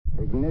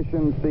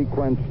Ignition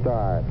sequence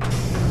start.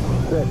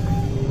 6,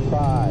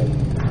 5,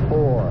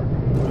 4,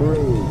 3,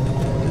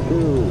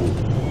 2,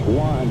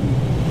 1,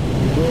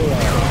 0.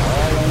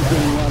 All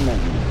engine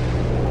running.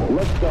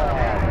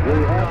 Liftoff. We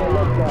have a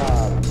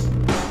liftoff.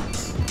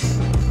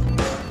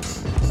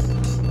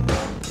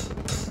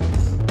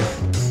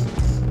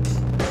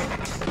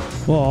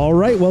 Well, all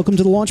right. Welcome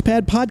to the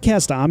Launchpad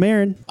Podcast. I'm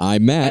Aaron.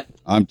 I'm Matt.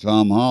 I'm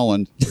Tom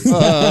Holland.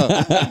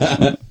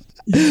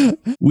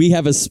 We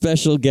have a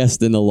special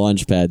guest in the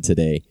Launchpad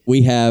today.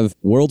 We have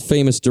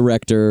world-famous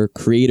director,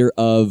 creator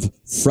of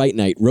Fright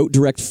Night, wrote,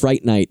 direct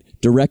Fright Night,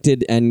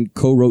 directed and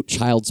co-wrote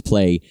Child's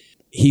Play.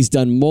 He's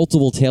done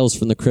multiple Tales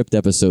from the Crypt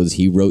episodes.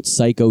 He wrote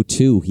Psycho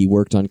 2. He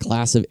worked on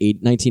Class of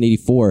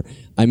 1984.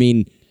 I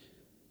mean,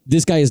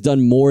 this guy has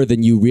done more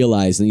than you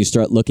realize, and you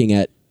start looking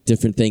at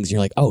different things, and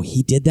you're like, oh,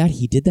 he did that,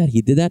 he did that,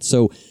 he did that.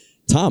 So,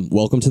 Tom,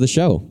 welcome to the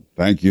show.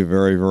 Thank you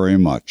very, very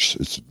much.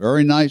 It's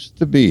very nice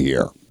to be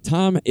here.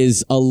 Tom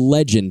is a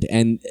legend,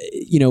 and,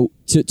 you know,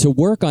 to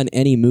work on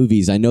any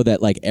movies, I know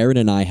that, like, Aaron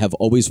and I have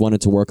always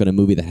wanted to work on a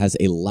movie that has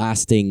a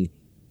lasting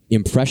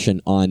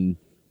impression on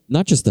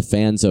not just the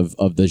fans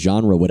of the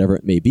genre, whatever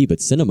it may be,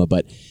 but cinema.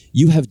 But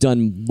you have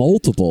done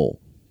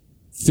multiple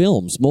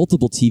films,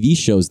 multiple TV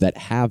shows that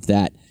have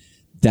that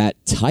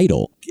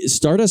title.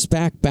 Start us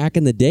back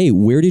in the day.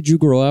 Where did you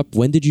grow up?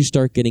 When did you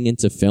start getting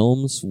into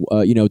films?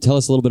 Tell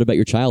us a little bit about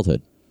your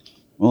childhood.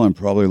 Well, I'm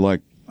probably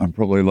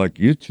like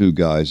you two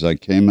guys. I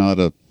came out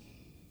of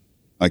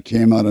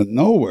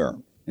nowhere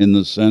in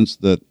the sense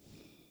that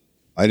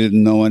I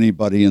didn't know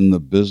anybody in the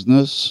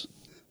business.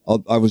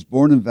 I was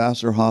born in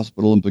Vassar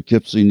Hospital in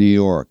Poughkeepsie, New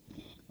York.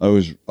 I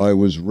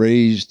was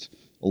raised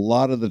a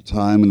lot of the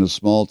time in a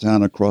small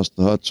town across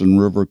the Hudson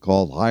River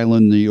called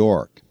Highland, New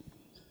York.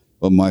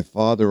 But my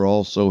father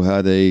also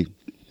had a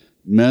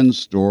men's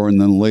store,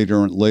 and then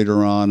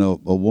later on a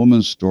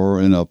woman's store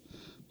in a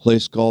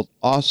place called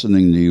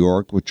Ossining, New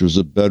York, which was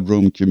a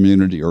bedroom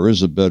community, or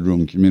is a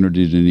bedroom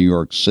community to New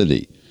York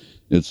City.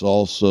 It's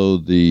also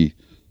the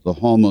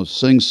home of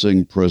Sing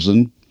Sing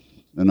prison,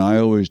 and I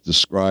always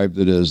described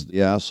it as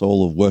the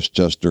asshole of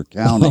Westchester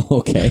County.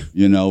 Oh, okay.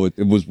 You know,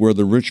 it was where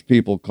the rich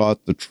people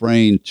caught the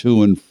train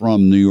to and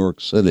from New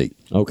York City.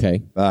 Okay.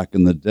 Back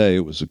in the day,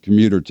 it was a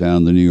commuter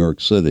town to New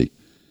York City.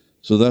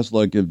 So that's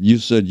like if you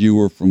said you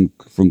were from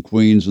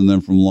Queens and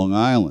then from Long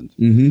Island.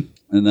 Mm-hmm.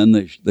 And then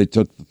they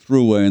took the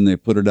thruway and they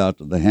put it out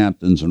to the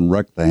Hamptons and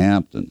wrecked the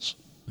Hamptons.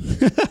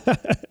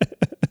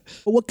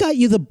 What got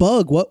you the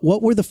bug?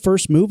 What were the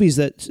first movies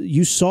that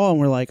you saw and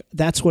were like,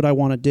 that's what I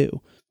want to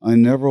do? I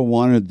never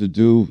wanted to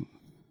do.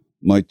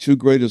 My two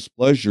greatest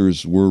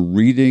pleasures were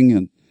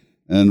reading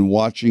and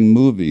watching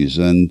movies,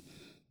 and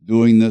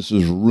doing this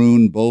has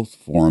ruined both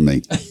for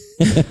me.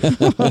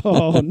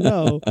 Oh,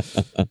 no.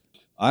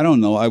 I don't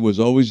know. I was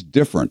always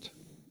different.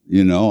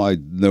 You know,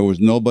 there was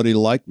nobody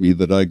like me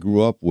that I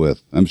grew up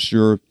with. I'm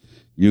sure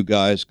you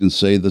guys can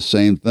say the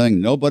same thing.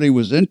 Nobody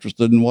was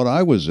interested in what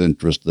I was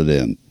interested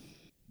in.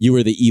 You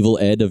were the evil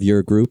Ed of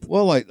your group?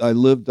 Well, I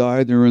lived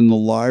either in the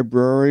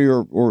library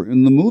or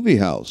in the movie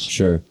house.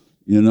 Sure.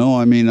 You know,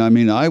 I mean,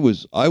 I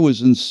was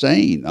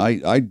insane.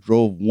 I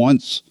drove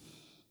once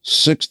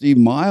 60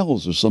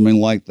 miles or something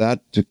like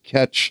that to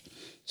catch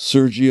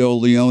Sergio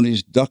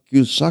Leone's Duck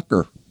You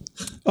Sucker.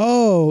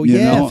 Oh,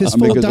 yeah,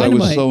 Fistful of Dynamite. I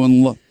was so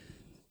in love.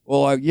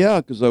 Well,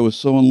 because I was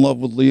so in love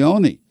with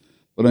Leone.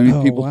 But I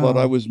mean, people thought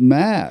I was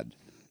mad.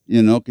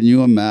 You know, can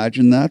you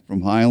imagine that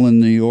from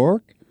Highland, New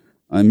York?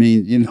 I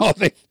mean, you know,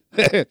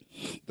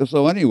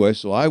 so anyway,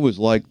 so I was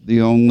like the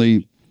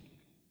only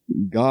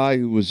guy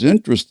who was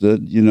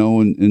interested, you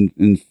know,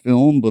 in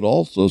film, but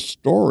also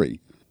story.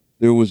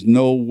 There was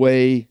no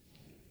way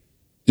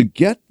to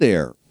get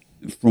there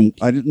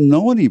I didn't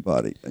know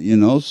anybody, you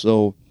know,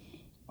 so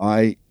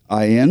I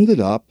ended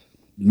up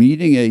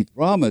meeting a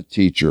drama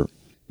teacher.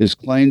 His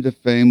claim to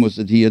fame was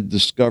that he had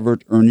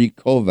discovered Ernie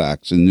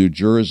Kovacs in New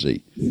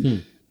Jersey. Mm-hmm.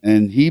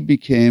 And he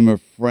became a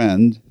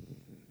friend,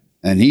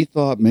 and he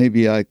thought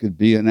maybe I could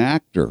be an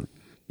actor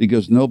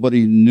because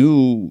nobody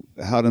knew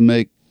how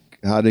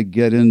to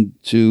get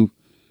into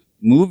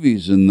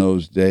movies in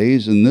those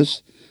days. And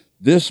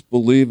this,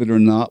 believe it or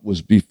not,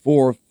 was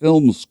before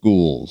film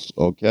schools,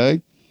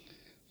 okay?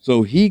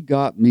 So he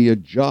got me a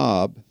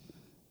job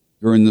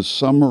during the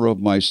summer of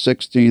my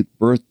 16th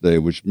birthday,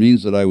 which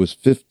means that I was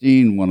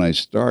 15 when I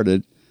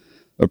started,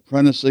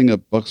 apprenticing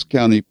at Bucks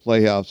County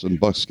Playhouse in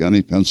Bucks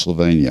County,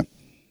 Pennsylvania.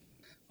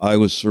 I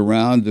was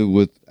surrounded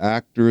with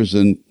actors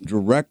and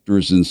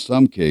directors in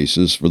some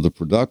cases for the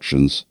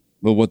productions,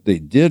 but what they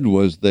did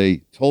was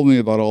they told me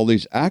about all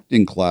these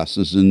acting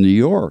classes in New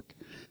York,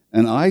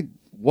 and I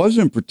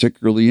wasn't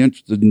particularly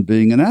interested in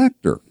being an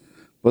actor,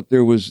 but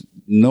there was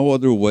no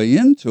other way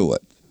into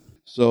it.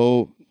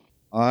 So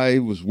I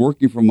was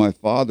working for my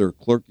father,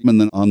 clerking,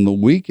 and then on the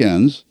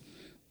weekends,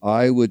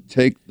 I would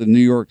take the New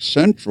York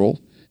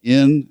Central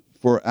in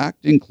for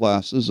acting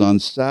classes on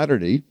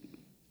Saturday.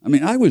 I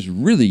mean, I was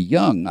really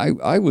young.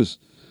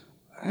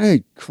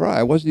 I'd cry.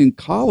 I wasn't in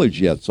college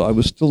yet, so I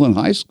was still in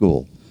high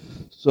school.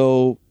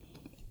 So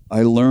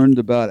I learned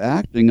about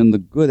acting in the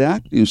good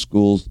acting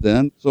schools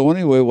then. So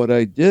anyway, what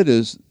I did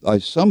is I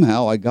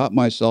got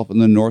myself in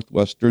the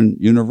Northwestern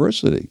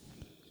University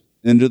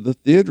into the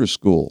theater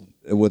school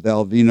with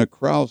Alvina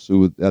Krauss,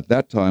 who at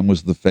that time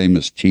was the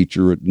famous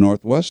teacher at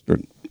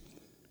Northwestern.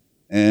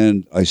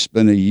 And I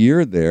spent a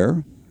year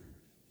there,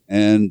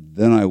 and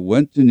then I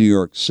went to New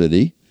York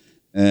City,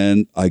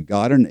 and I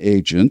got an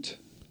agent,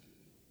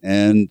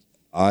 and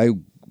I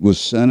was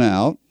sent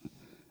out,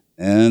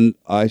 and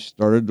I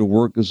started to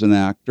work as an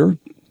actor,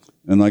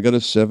 and I got a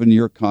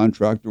 7-year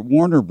contract at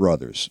Warner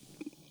Brothers.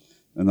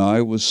 And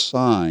I was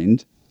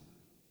signed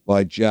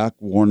by Jack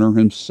Warner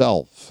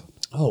himself.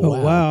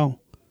 Oh, wow.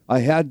 I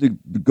had to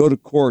go to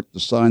court to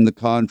sign the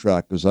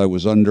contract because I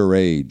was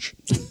underage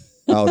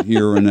out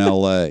here in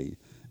L.A.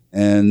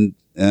 And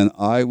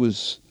I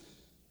was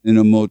in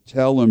a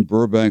motel in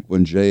Burbank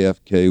when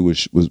JFK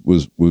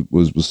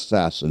was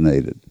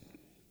assassinated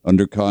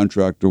under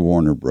contract to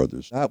Warner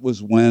Brothers. That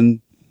was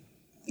when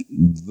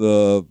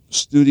the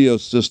studio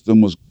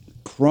system was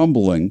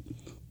crumbling.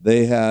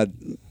 They had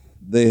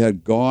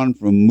gone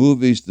from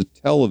movies to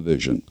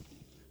television,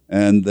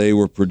 and they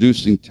were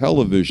producing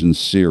television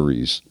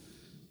series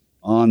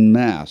en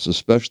masse,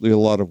 especially a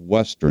lot of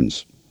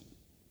Westerns.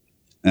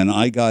 And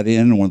I got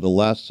in one of the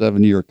last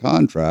 7-year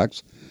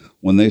contracts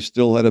when they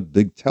still had a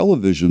big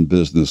television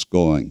business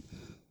going.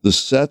 The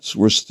sets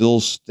were still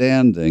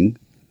standing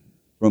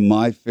from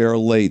My Fair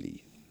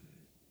Lady.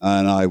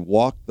 And I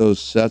walked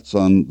those sets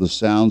on the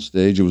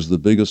soundstage. It was the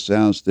biggest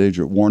soundstage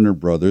at Warner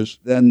Brothers.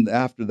 Then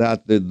after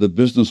that, the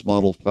business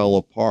model fell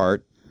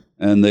apart,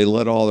 and they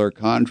let all their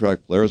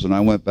contract players, and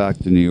I went back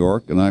to New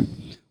York, and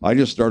I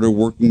just started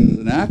working as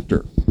an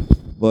actor.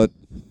 But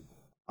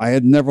I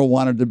had never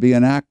wanted to be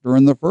an actor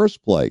in the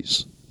first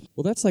place.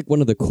 Well, that's like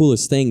one of the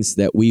coolest things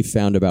that we've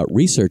found about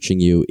researching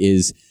you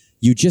is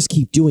you just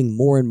keep doing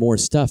more and more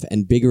stuff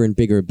and bigger and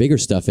bigger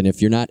stuff. And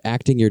if you're not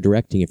acting, you're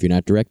directing. If you're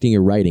not directing,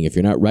 you're writing. If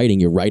you're not writing,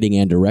 you're writing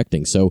and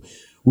directing. So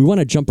we want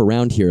to jump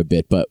around here a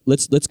bit, but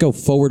let's go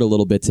forward a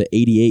little bit to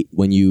 88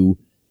 when you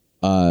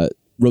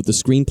wrote the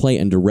screenplay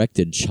and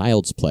directed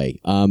Child's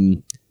Play.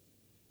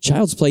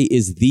 Child's Play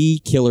is the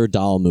killer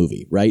doll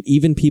movie, right?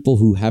 Even people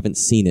who haven't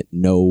seen it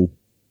know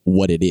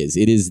what it is.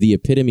 It is the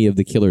epitome of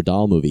the killer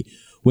doll movie.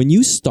 When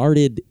you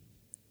started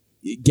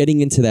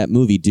getting into that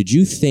movie, did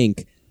you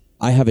think,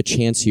 I have a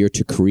chance here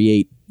to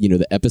create,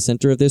 the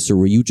epicenter of this, or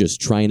were you just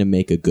trying to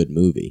make a good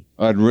movie?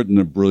 I'd written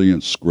a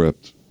brilliant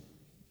script.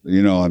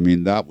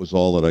 That was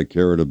all that I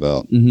cared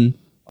about. Mm-hmm.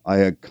 I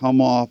had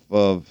come off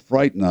of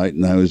Fright Night,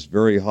 and I was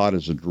very hot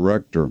as a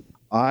director.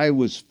 I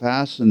was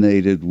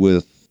fascinated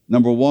with,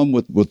 number one,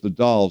 with the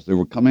dolls. They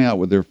were coming out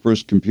with their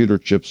first computer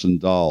chips and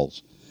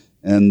dolls.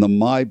 And the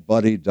My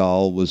Buddy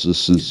doll was a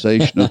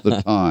sensation at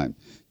the time.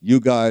 You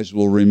guys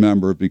will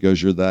remember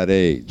because you're that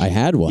age. I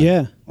had one.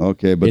 Yeah.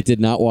 Okay, but it did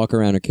not walk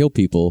around or kill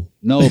people.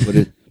 No,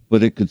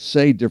 but it could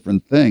say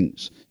different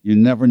things. You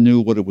never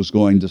knew what it was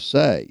going to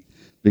say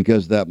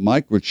because that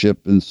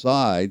microchip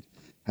inside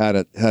had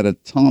a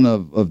ton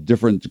of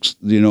different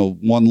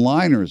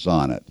one-liners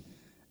on it.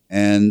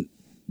 And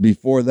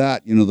before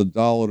that, the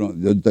doll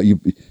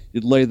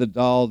you'd lay the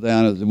doll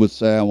down and it would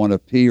say, I want to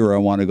pee or I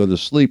want to go to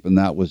sleep, and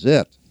that was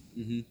it.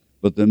 Mm-hmm.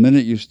 But the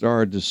minute you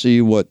started to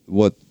see what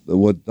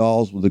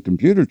dolls with a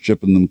computer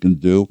chip in them can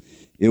do,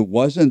 it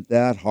wasn't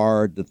that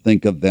hard to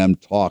think of them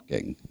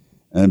talking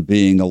and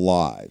being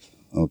alive,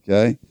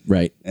 okay?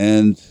 Right.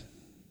 And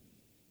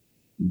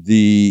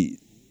I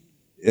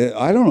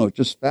don't know, it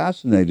just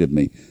fascinated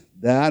me.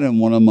 That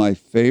and one of my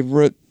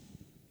favorite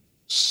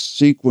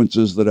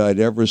sequences that I'd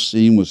ever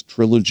seen was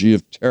Trilogy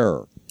of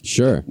Terror.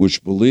 Sure.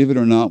 Which, believe it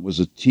or not, was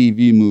a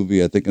TV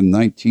movie, I think in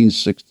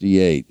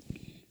 1968.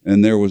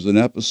 And there was an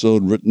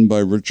episode written by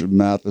Richard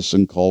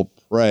Matheson called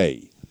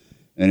Prey.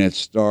 And it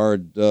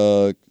starred,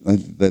 I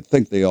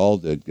think they all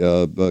did,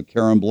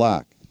 Karen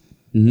Black.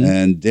 Mm-hmm.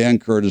 And Dan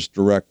Curtis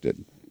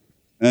directed.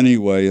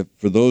 Anyway,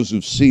 for those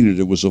who've seen it,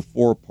 it was a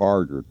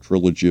 4-parter,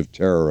 Trilogy of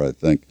Terror, I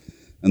think.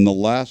 And the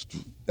last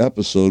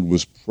episode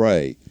was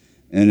Prey.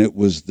 And it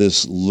was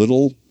this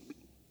little,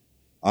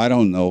 I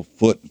don't know,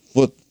 foot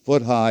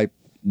high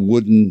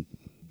wooden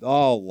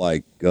doll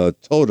like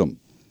totem.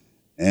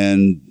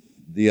 And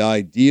the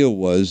idea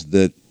was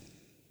that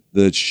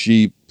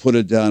she put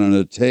it down on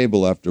a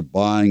table after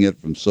buying it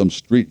from some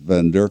street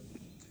vendor,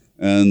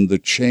 and the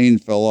chain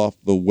fell off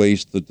the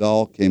waist. The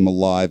doll came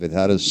alive. It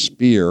had a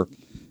spear,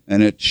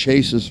 and it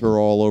chases her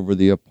all over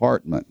the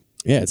apartment.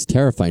 Yeah, it's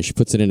terrifying. She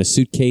puts it in a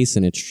suitcase,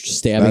 and it's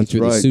stabbing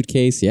through the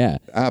suitcase. Yeah.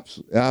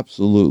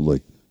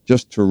 Absolutely.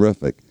 Just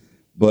terrific.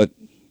 But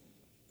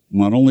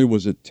not only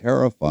was it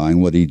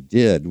terrifying, what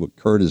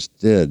Curtis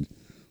did,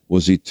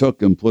 was he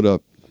took and put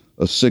a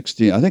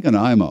 16, I think an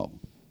IMO,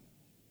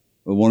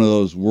 one of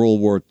those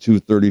World War II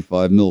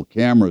 35 mil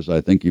cameras.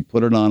 I think he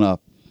put it on a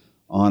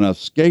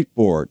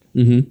skateboard,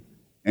 mm-hmm.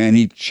 and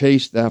he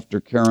chased after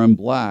Karen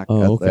Black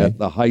at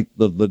the height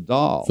of the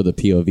doll for the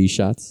POV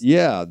shots.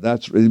 Yeah,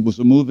 it was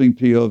a moving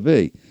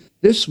POV.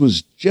 This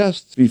was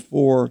just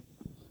before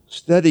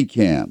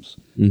Steadicams,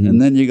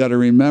 And then you got to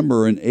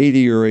remember in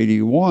 80 or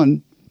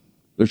 81,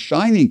 The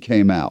Shining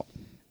came out.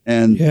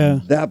 And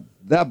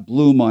that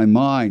blew my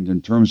mind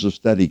in terms of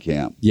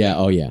Steadicam. Yeah,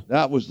 oh yeah.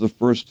 That was the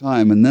first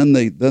time. And then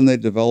they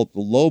developed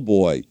the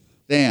lowboy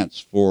stance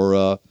for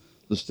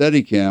the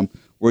Steadicam,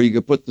 where you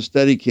could put the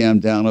Steadicam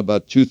down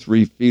about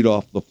 2-3 feet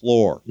off the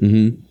floor.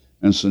 Mm-hmm.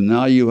 And so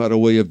now you had a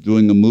way of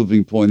doing a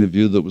moving point of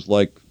view that was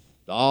like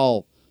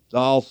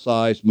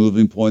doll-sized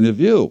moving point of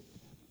view.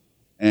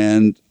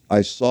 And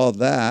I saw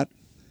that,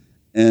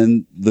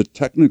 and the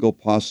technical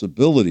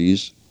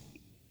possibilities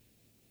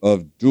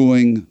of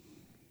doing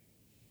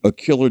a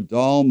killer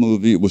doll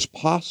movie. It was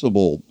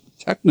possible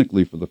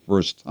technically for the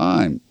first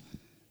time.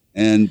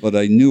 But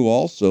I knew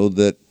also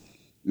that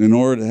in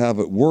order to have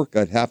it work,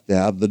 I'd have to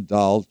have the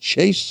doll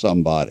chase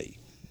somebody.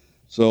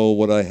 So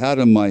what I had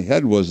in my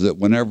head was that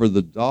whenever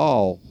the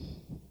doll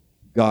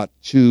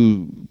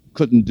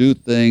couldn't do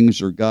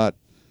things, or the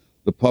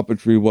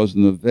puppetry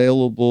wasn't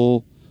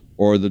available,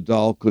 or the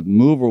doll couldn't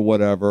move or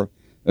whatever,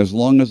 as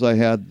long as I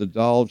had the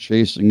doll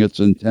chasing its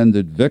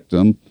intended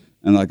victim,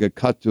 and I could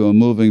cut to a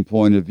moving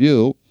point of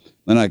view,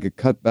 then I could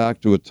cut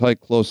back to a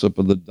tight close-up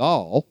of the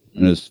doll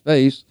and his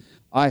face,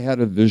 I had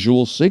a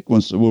visual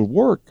sequence that would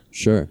work.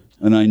 Sure.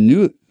 And I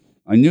knew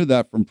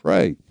that from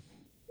Prey.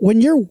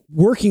 When you're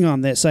working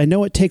on this, I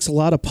know it takes a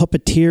lot of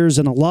puppeteers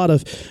and a lot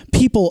of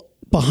people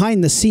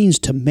behind the scenes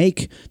to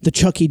make the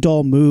Chucky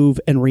doll move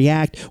and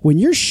react. When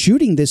you're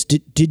shooting this,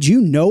 did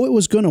you know it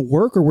was going to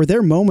work, or were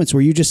there moments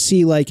where you just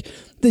see like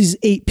these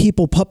 8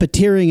 people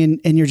puppeteering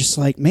and you're just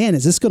like, man,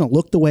 is this going to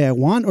look the way I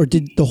want? Or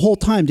did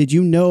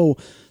you know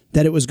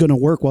that it was going to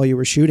work while you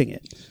were shooting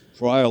it?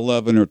 Try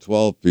 11 or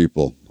 12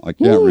 people. I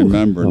can't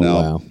remember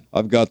now. Wow.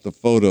 I've got the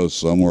photos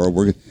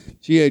somewhere.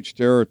 TH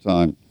Terror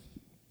Time,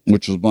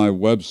 which is my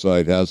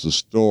website, has a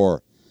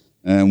store.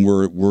 And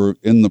we're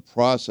in the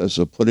process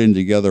of putting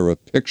together a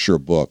picture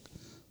book,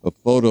 a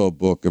photo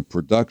book of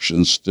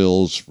production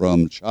stills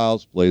from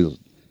Child's Play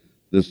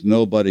that's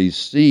nobody's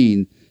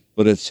seen,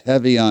 but it's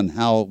heavy on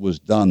how it was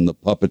done, the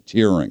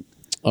puppeteering.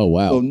 Oh,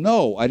 wow. So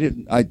no,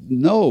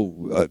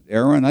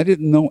 Aaron, I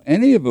didn't know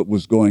any of it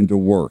was going to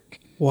work.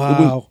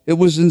 Wow. It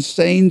was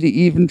insane to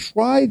even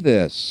try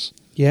this.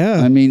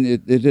 Yeah. I mean,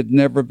 it had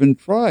never been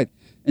tried.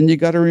 And you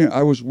got to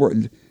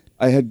remember,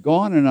 I had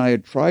gone and I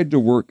had tried to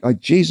work.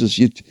 Jesus,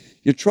 you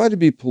try to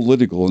be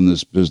political in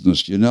this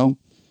business, you know.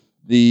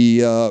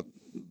 The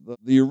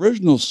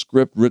original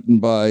script written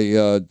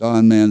by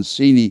Don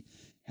Mancini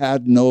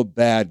had no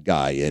bad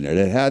guy in it.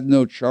 It had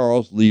no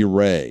Charles Lee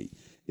Ray.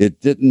 It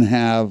didn't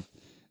have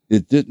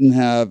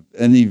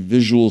any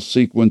visual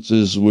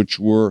sequences which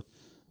were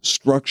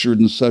structured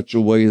in such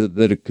a way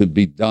that it could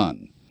be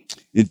done.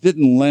 It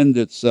didn't lend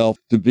itself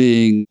to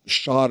being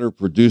shot or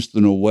produced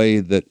in a way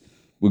that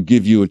would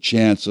give you a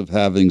chance of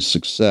having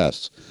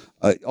success.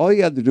 All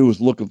you had to do was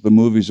look at the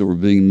movies that were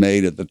being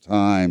made at the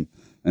time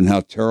and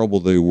how terrible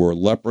they were.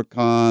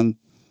 Leprechaun,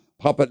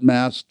 Puppet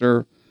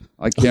Master.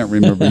 I can't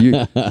remember.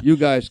 You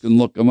guys can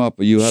look them up,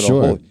 but you had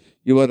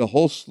a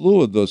whole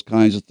slew of those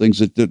kinds of things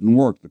that didn't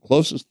work. The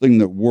closest thing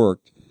that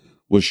worked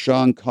was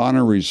Sean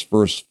Connery's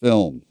first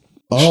film.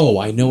 Oh,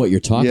 I know what you're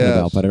talking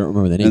about, but I don't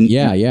remember the name.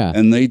 Yeah.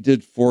 And they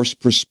did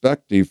forced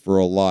perspective for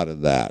a lot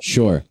of that.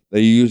 Sure.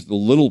 They used the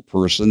little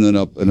person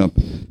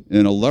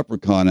in a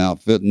leprechaun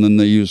outfit, and then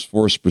they used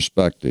forced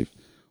perspective,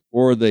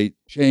 or they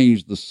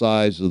changed the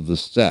size of the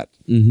set,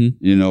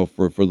 you know,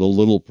 for the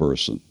little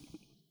person.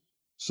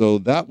 So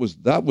that was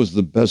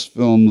the best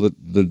film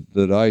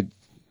that I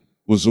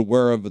was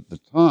aware of at the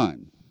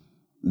time,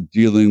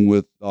 dealing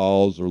with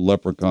dolls or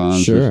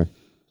leprechauns, or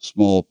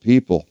small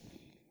people.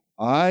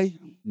 I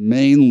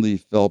mainly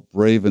felt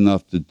brave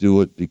enough to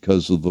do it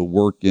because of the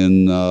work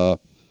in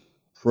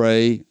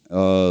Prey,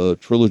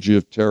 Trilogy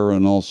of Terror,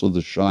 and also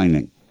The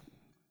Shining.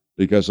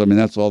 Because, I mean,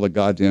 that's all the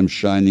goddamn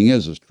Shining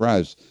is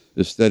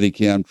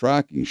Steadicam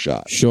tracking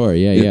shot. Sure,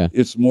 yeah.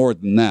 It's more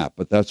than that,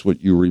 but that's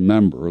what you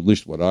remember, or at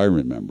least what I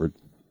remembered.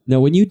 Now,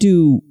 when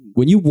you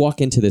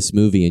walk into this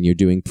movie and you're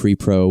doing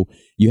pre-pro,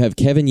 you have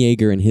Kevin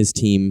Yeager and his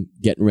team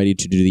getting ready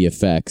to do the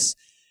effects.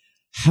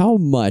 How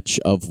much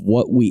of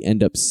what we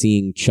end up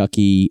seeing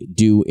Chucky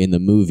do in the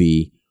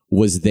movie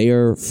was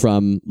there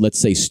from,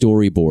 let's say,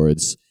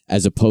 storyboards,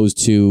 as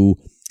opposed to,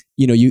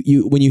 you know,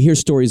 you when you hear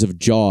stories of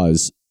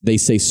Jaws, they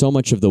say so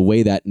much of the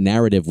way that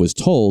narrative was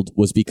told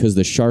was because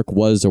the shark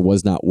was or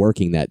was not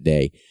working that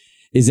day.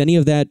 Is any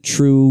of that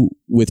true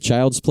with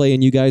Child's Play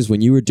and you guys?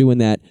 When you were doing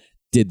that,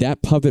 did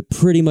that puppet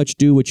pretty much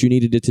do what you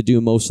needed it to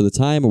do most of the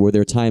time? Or were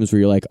there times where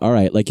you're like, all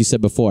right, like you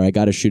said before, I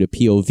got to shoot a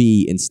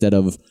POV instead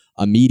of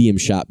a medium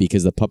shot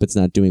because the puppet's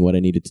not doing what I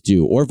needed to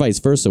do? Or vice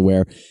versa,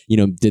 where, you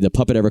know, did the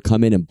puppet ever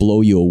come in and blow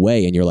you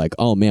away and you're like,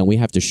 oh man, we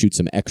have to shoot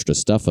some extra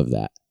stuff of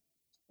that?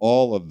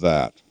 All of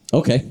that.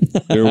 Okay.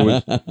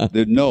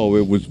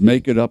 It was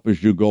make it up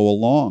as you go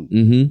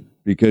along.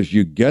 Because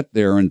you get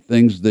there and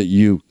things that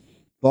you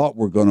thought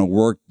were going to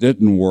work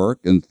didn't work,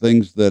 and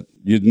things that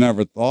you'd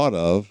never thought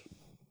of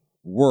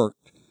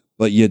worked,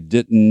 but you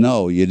didn't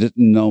know. You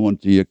didn't know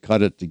until you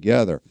cut it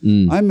together.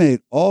 I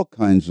made all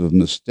kinds of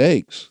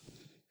mistakes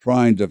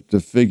trying to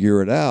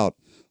figure it out.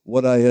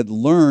 What I had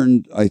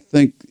learned, I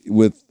think,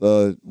 with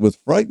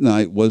Fright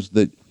Night was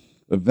that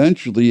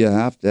eventually you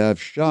have to have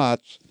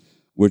shots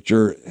which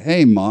are,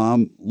 hey,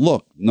 Mom,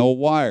 look, no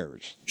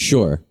wires.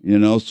 Sure. You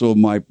know, so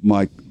my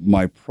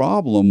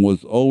problem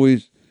was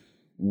always,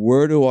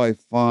 where do I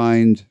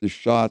find the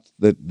shots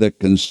that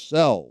can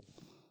sell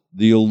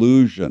the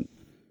illusion?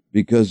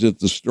 Because if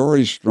the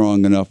story's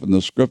strong enough and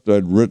the script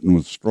I'd written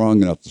was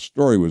strong enough, the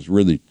story was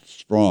really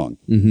strong.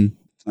 Mm-hmm.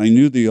 I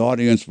knew the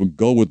audience would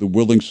go with the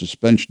willing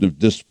suspension of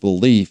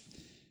disbelief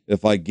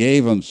if I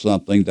gave them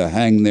something to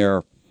hang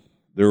their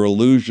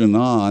illusion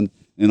on,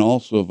 and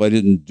also if I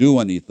didn't do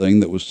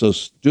anything that was so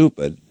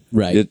stupid,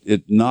 right?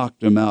 It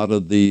knocked them out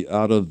of the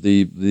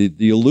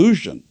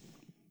illusion.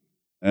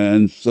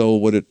 And so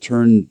what it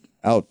turned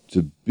out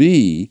to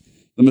be,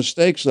 the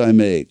mistakes I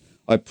made,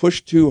 I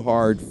pushed too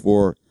hard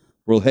for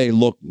hey,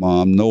 look,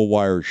 Mom, no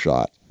wire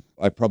shot.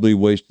 I probably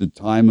wasted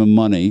time and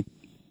money.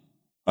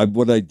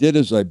 What I did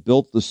is I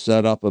built the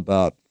set up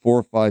about 4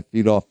 or 5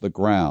 feet off the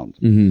ground,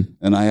 mm-hmm.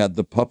 and I had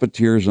the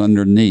puppeteers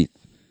underneath,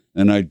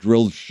 and I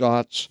drilled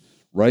shots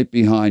right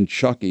behind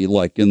Chucky,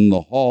 like in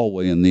the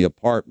hallway in the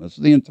apartment.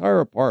 So the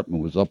entire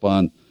apartment was up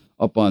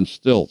on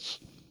stilts,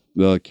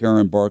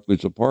 Karen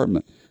Barkley's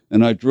apartment,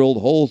 and I drilled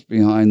holes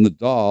behind the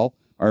doll.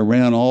 I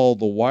ran all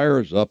the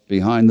wires up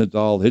behind the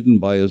doll, hidden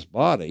by his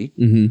body,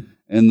 mm-hmm.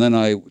 and then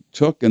I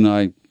took and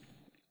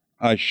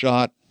I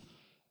shot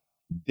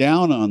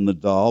down on the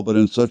doll, but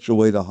in such a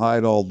way to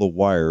hide all the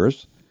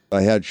wires.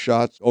 I had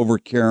shots over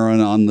Karen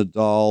on the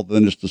doll,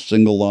 then just a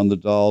single on the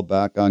doll,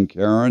 back on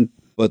Karen.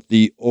 But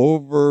the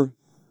over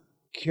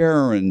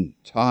Karen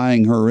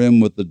tying her in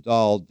with the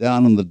doll,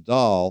 down on the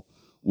doll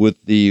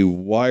with the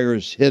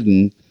wires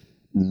hidden,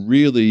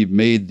 really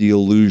made the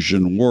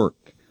illusion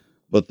work.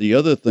 But the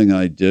other thing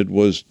I did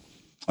was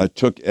I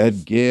took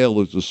Ed Gale,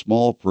 who's a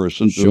small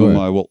person, to whom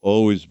I will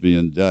always be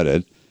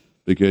indebted,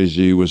 because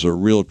he was a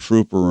real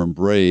trooper and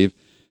brave.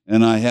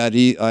 And I had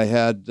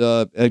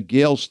Ed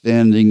Gale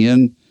standing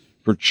in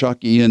for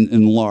Chucky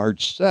in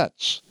large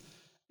sets.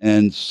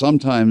 And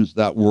sometimes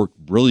that worked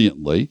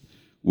brilliantly,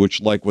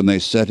 which, like when they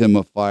set him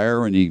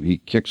afire and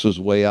he kicks his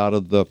way out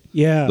of the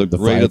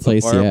grate of the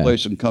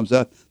fireplace and comes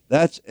out,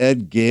 that's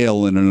Ed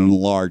Gale in an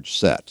enlarged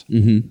set.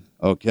 Mm-hmm.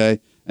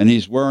 Okay? And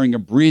he's wearing a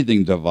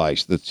breathing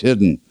device that's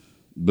hidden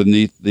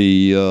beneath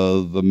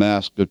the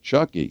mask of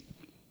Chucky.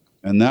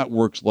 And that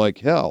works like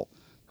hell.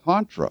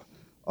 Contra.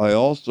 I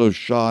also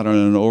shot on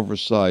an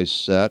oversized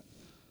set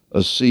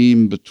a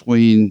scene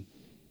between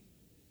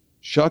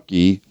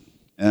Chucky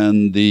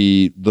and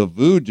the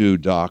voodoo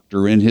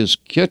doctor in his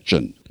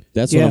kitchen.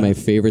 That's one of my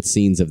favorite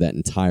scenes of that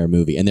entire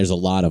movie. And there's a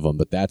lot of them,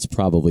 but that's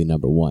probably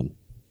number one.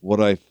 What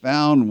I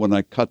found when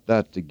I cut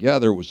that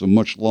together was a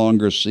much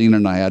longer scene,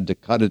 and I had to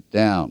cut it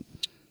down.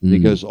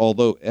 Because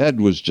although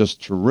Ed was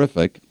just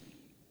terrific,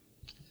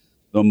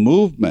 the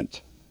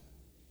movement,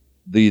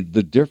 the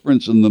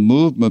difference in the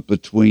movement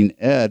between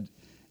Ed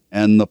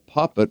and the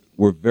puppet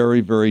were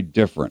very, very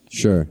different.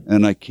 Sure.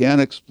 And I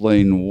can't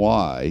explain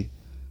why,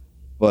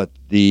 but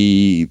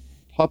the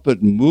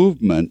puppet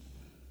movement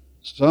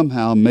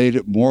somehow made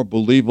it more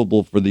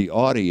believable for the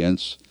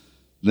audience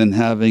than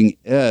having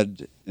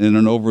Ed in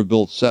an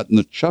overbuilt set in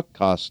the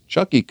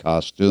Chucky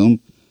costume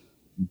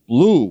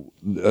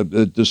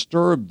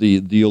disturbed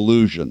the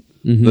illusion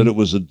that it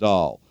was a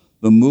doll.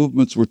 The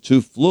movements were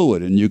too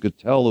fluid, and you could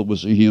tell it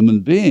was a human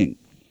being.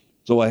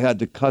 So I had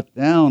to cut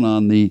down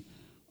on the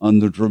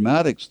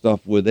dramatic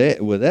stuff with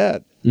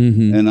Ed,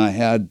 and I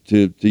had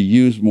to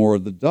use more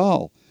of the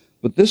doll.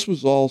 But this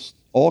was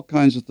all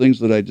kinds of things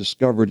that I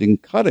discovered in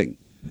cutting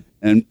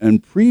and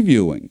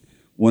previewing.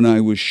 When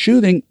I was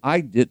shooting,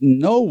 I didn't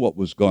know what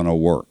was going to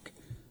work.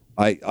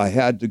 I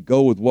had to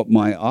go with what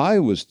my eye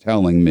was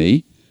telling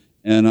me,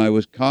 and I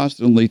was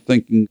constantly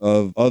thinking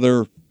of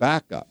other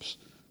backups.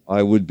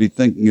 I would be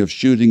thinking of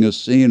shooting a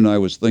scene, and I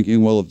was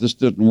thinking, well, if this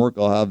didn't work,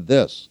 I'll have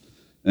this.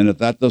 And if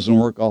that doesn't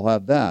work, I'll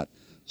have that.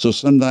 So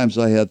sometimes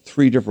I had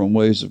 3 different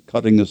ways of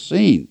cutting a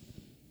scene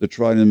to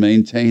try to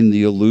maintain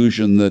the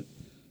illusion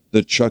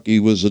that Chucky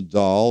was a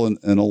doll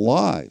and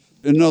alive.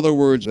 In other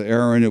words,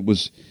 Aaron, it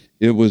was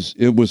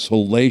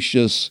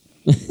hellacious,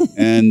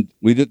 and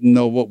we didn't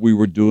know what we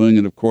were doing.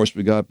 And of course,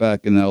 we got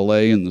back in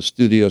L.A. and the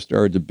studio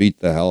started to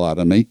beat the hell out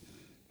of me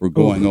for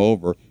going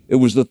over. It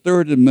was the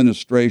 3rd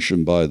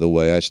administration, by the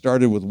way. I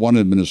started with one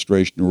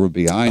administration who were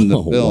behind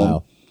the film,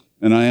 wow.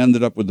 and I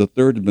ended up with the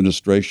 3rd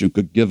administration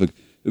who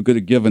could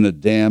have given a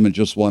damn and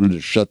just wanted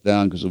to shut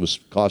down because it was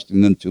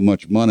costing them too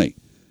much money.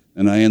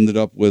 And I ended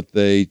up with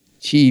a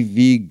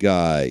TV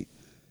guy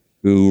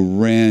who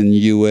ran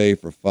UA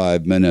for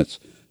 5 minutes.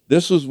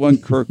 This was when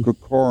Kirk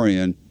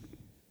Kerkorian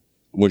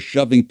was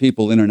shoving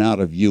people in and out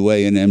of UA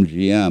and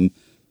MGM,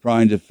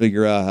 trying to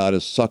figure out how to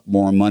suck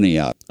more money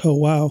out. Oh,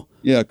 wow.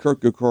 Yeah, Kirk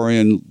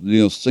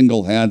Kerkorian,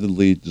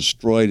 single-handedly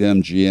destroyed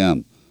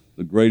MGM,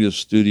 the greatest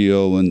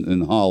studio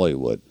in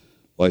Hollywood,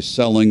 by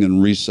selling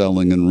and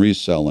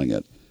reselling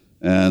it.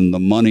 And the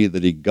money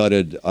that he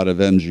gutted out of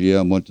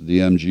MGM went to the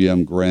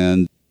MGM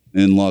Grand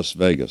in Las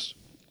Vegas.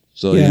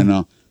 So,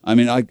 I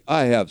mean,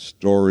 I have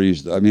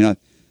stories. I mean,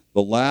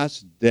 the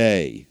last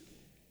day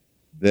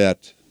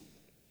that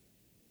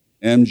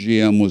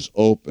MGM was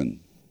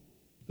open,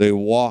 they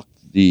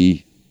walked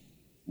the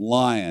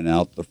lion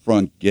out the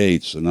front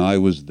gates, and I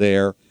was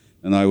there,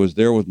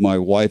 with my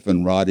wife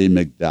and Roddy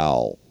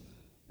McDowell.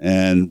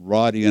 And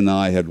Roddy and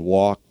I had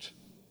walked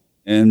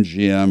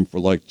MGM for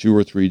like 2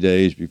 or 3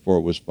 days before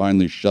it was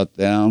finally shut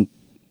down.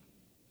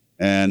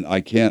 And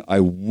I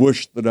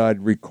wish that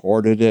I'd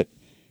recorded it.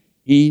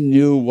 He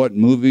knew what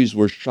movies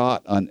were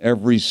shot on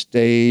every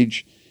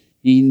stage.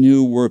 He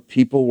knew where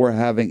people were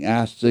having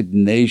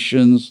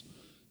assignations,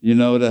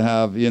 to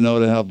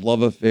have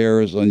love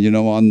affairs on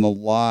the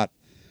lot.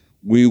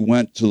 We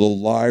went to the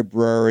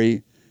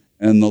library,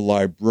 and the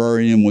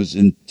librarian was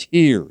in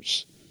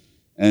tears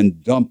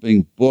and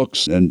dumping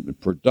books and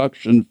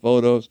production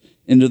photos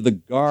into the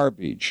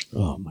garbage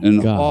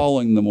and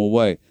hauling them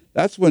away.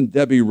 That's when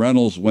Debbie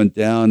Reynolds went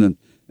down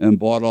and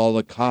bought all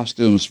the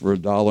costumes for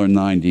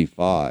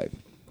 $1.95.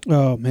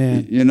 Oh,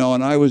 man. And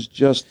I was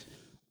just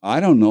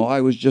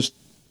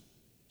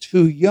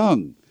too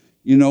young.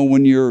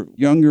 When you're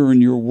younger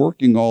and you're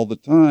working all the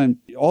time,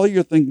 all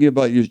you're thinking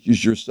about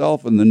is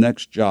yourself and the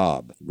next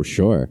job. For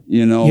sure.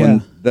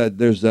 And that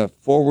there's that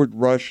forward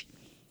rush,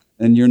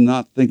 and you're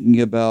not thinking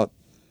about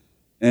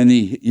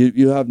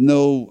you have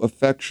no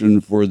affection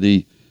for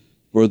the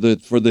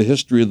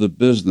history of the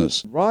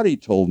business. Roddy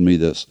told me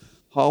this.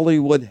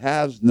 Hollywood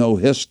has no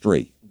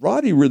history.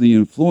 Roddy really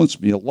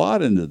influenced me a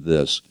lot into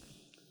this,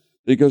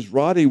 because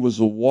Roddy was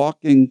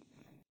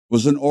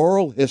an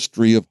oral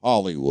history of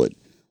Hollywood,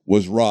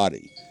 was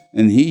Roddy.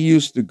 And he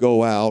used to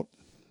go out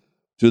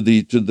to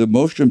the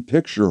motion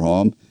picture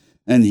home,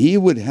 and he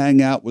would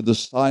hang out with the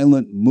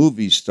silent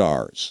movie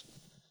stars.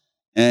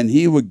 And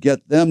he would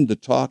get them to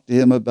talk to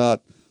him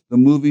about the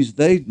movies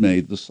they'd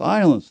made, the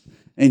silence.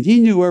 And he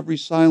knew every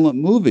silent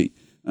movie.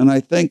 And I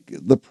think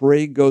The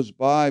Parade Goes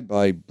By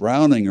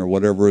Browning, or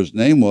whatever his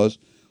name was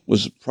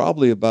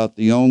probably about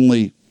the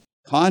only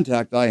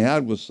contact I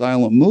had with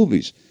silent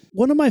movies.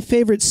 One of my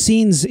favorite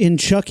scenes in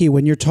Chucky,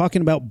 when you're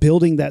talking about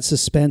building that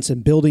suspense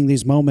and building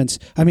these moments,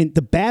 I mean,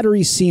 the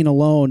battery scene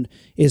alone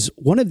is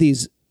one of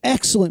these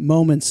excellent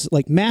moments,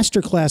 like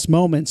masterclass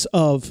moments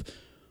of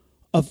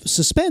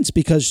suspense,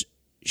 because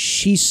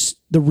she's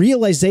the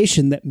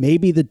realization that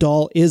maybe the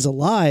doll is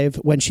alive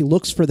when she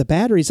looks for the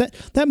batteries.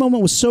 That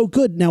moment was so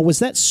good. Now, was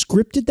that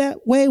scripted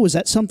that way? Was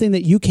that something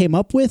that you came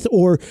up with,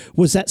 or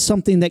was that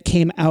something that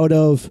came out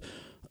of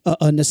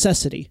a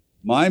necessity?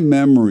 My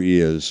memory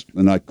is,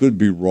 and I could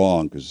be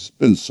wrong because it's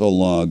been so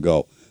long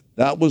ago,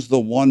 that was the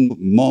one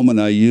moment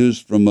I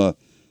used from a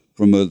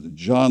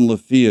John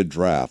LaFia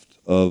draft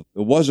of,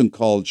 it wasn't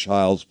called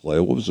Child's Play.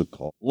 What was it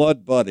called?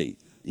 Blood Buddy.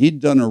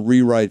 He'd done a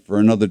rewrite for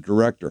another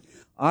director.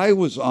 I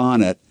was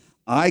on it.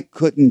 I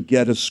couldn't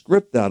get a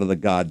script out of the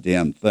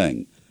goddamn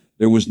thing.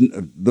 There was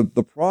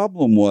the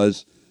problem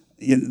was,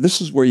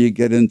 this is where you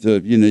get into,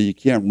 you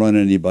can't run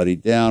anybody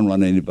down,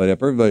 run anybody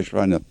up. Everybody's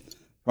trying to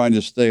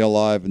stay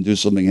alive and do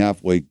something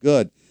halfway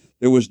good.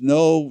 There was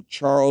no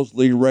Charles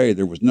Lee Ray.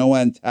 There was no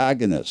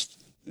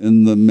antagonist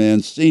in the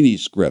Mancini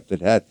script.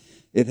 It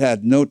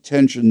had no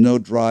tension, no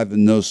drive,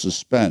 and no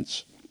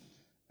suspense.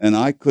 And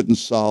I couldn't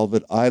solve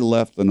it. I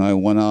left and I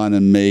went on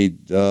and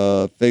made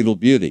Fatal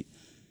Beauty.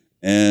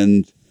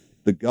 And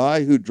the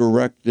guy who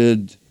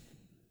directed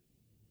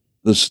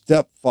The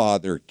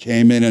Stepfather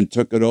came in and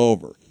took it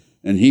over.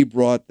 And he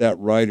brought that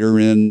writer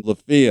in,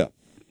 LaFia.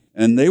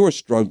 And they were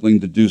struggling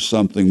to do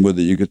something with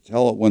it. You could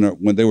tell it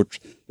when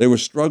they were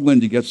struggling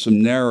to get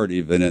some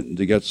narrative in it and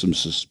to get some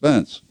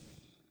suspense.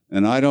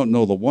 And I don't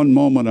know, the one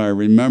moment I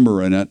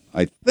remember in it,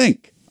 I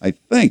think,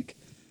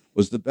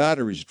 was the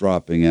batteries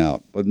dropping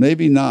out, but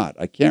maybe not.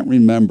 I can't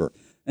remember.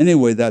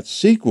 Anyway, that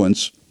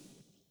sequence,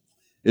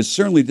 it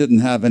certainly didn't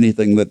have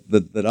anything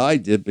that I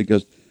did,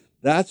 because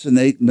that's an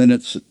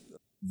 8-minute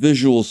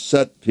visual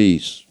set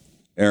piece,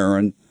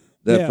 Aaron,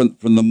 that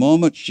from the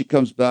moment she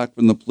comes back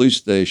from the police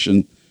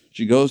station,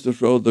 she goes to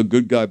throw the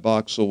good guy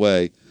box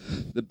away,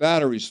 the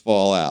batteries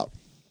fall out.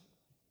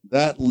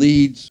 That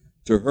leads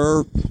to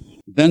her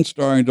then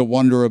starting to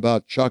wonder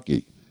about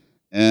Chucky.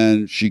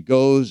 And she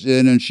goes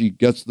in and she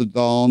gets the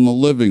doll in the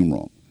living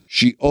room.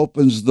 She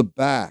opens the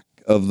back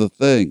of the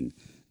thing,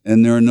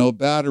 and there are no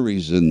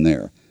batteries in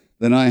there.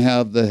 Then I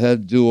have the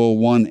head do a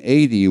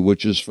 180,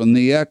 which is from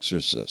The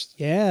Exorcist.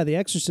 Yeah, The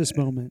Exorcist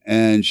moment.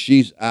 And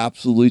she's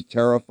absolutely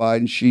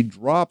terrified, and she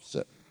drops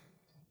it.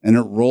 And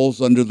it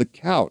rolls under the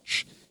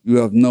couch. You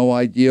have no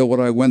idea what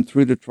I went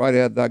through to try to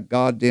have that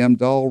goddamn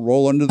doll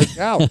roll under the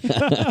couch.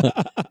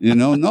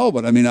 No,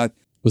 but I mean,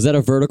 was that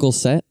a vertical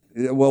set?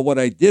 Well, what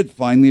I did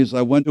finally is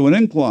I went to an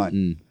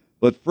incline.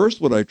 But first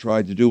what I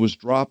tried to do was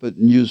drop it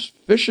and use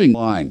fishing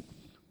line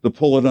to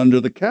pull it under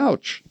the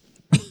couch.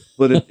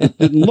 But it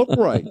didn't look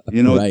right.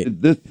 Right.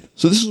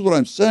 So this is what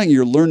I'm saying.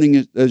 You're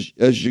learning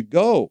as you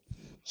go.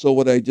 So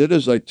what I did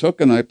is I took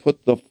and I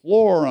put the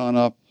floor on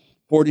a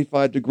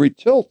 45-degree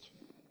tilt.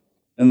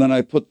 And then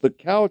I put the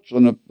couch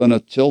on a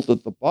tilt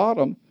at the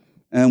bottom,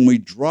 and we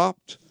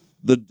dropped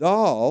the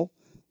doll,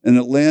 and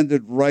it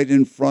landed right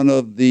in front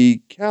of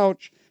the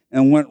couch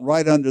and went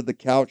right under the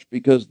couch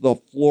because the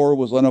floor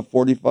was on a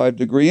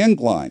 45-degree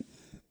incline.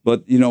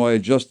 But, I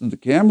adjusted the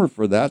camera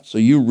for that, so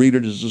you read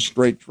it as a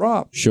straight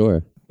drop.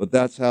 Sure. But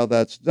that's how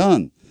that's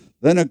done.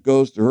 Then it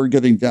goes to her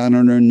getting down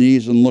on her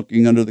knees and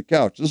looking under the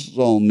couch. This is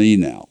all me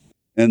now.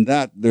 And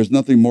there's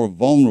nothing more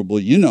vulnerable.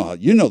 You know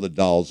the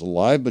doll's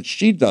alive, but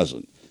she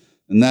doesn't.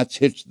 And that's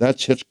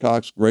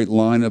Hitchcock's great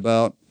line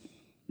about,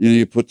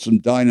 you put some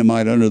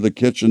dynamite under the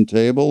kitchen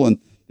table and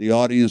the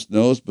audience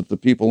knows, but the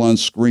people on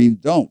screen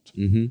don't.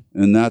 Mm-hmm.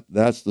 And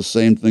that's the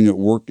same thing at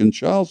work in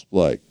Child's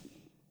Play.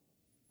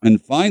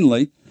 And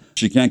finally,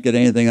 she can't get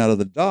anything out of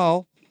the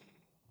doll,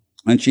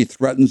 and she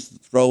threatens to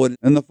throw it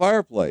in the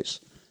fireplace.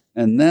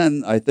 And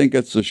then I think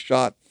it's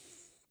a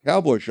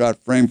cowboy shot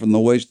framed from the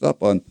waist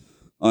up on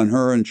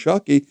her and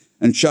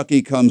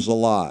Chucky comes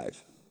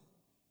alive.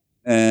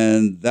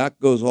 And that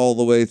goes all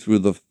the way through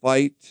the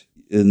fight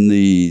in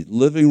the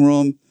living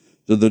room,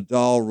 to the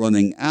doll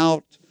running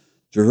out,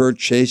 to her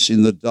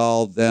chasing the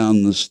doll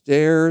down the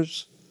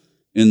stairs,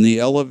 in the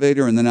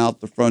elevator, and then out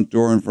the front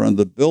door in front of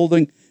the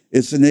building.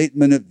 It's an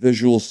 8-minute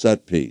visual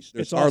set piece.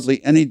 There's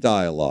hardly any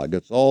dialogue.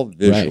 It's all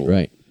visual.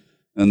 Right.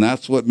 And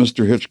that's what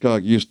Mr.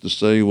 Hitchcock used to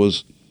say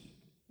was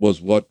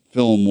what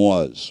film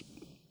was.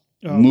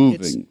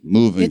 Moving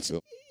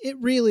film. It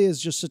really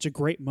is just such a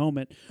great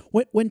moment.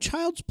 When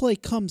Child's Play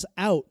comes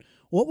out,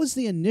 what was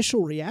the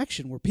initial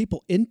reaction? Were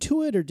people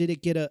into it, or did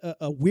it get a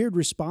weird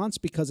response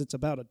because it's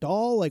about a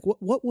doll? Like,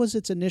 what was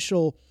its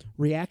initial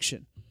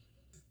reaction?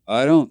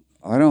 I don't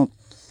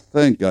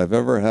think I've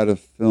ever had a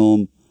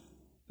film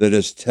that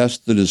has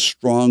tested as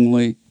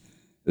strongly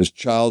as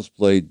Child's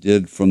Play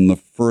did from the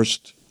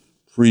first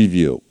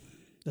preview.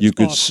 You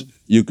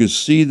could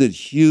see that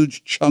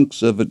huge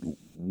chunks of it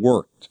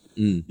worked.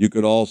 You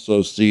could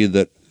also see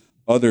that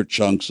other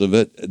chunks of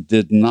it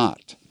did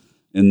not.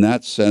 In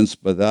that sense,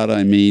 by that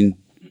I mean,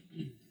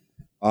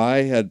 I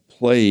had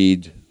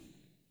played.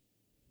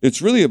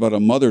 It's really about a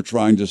mother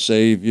trying to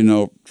save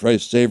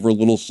her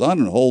little son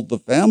and hold the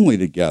family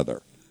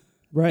together.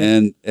 Right.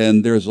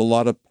 And there's a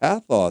lot of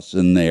pathos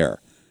in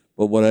there.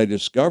 But what I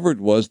discovered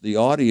was the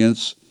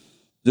audience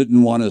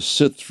didn't want to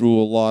sit through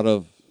a lot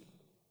of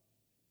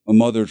a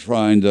mother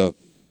trying to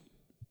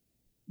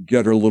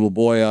get her little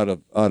boy out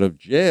of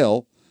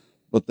jail,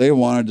 but they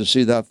wanted to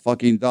see that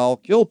fucking doll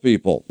kill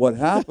people. What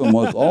happened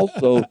was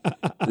also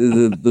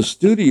the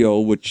studio,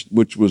 which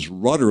was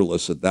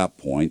rudderless at that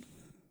point,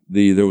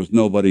 there was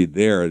nobody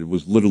there. It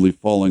was literally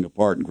falling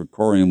apart, and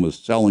Krikorian was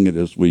selling it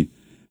as we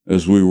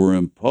were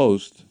in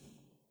post.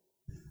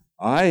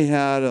 I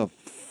had a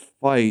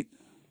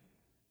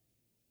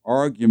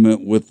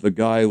argument with the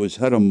guy who was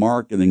head of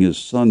marketing. His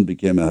son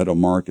became a head of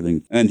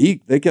marketing, and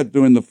they kept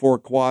doing the 4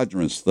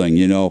 quadrants thing.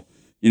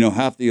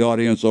 Half the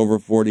audience over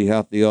 40,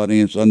 half the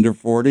audience under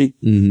 40.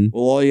 Mm-hmm.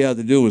 Well, all you had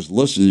to do was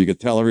listen. You could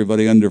tell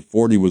everybody under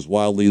 40 was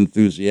wildly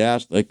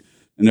enthusiastic,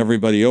 and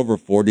everybody over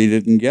 40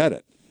 didn't get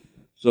it.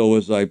 So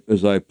as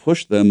I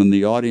pushed them, and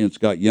the audience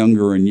got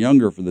younger and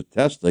younger for the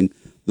testing,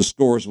 the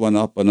scores went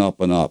up and up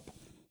and up.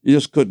 You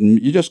just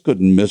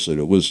couldn't miss it.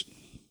 It was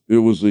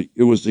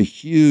a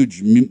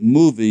huge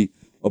movie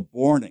of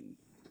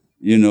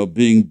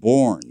being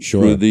born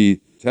through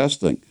the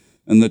testing.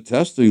 And the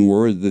testing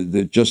were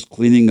just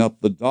cleaning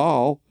up the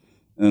doll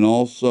and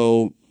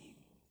also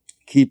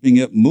keeping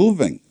it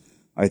moving.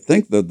 I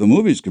think that the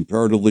movie's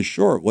comparatively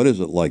short. What is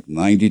it, like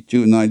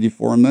 92,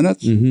 94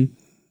 minutes? Mm-hmm.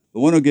 The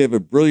one who gave a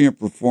brilliant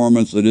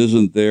performance that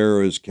isn't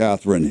there is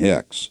Catherine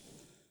Hicks.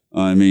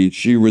 I mean,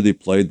 she really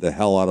played the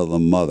hell out of the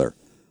mother.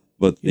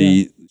 But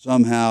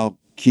somehow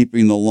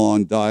keeping the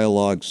long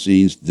dialogue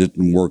scenes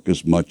didn't work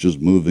as much as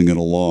moving it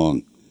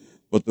along.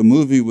 But the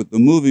movie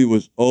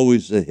was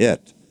always a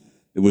hit.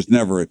 It was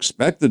never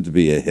expected to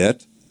be a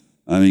hit.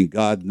 I mean,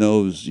 God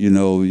knows,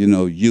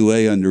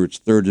 UA under its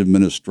third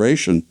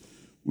administration,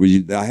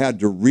 I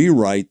had to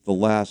rewrite the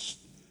last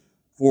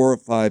 4 or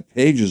 5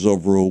 pages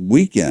over a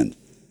weekend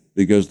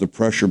because the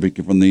pressure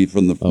from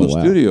the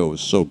studio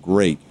was so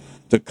great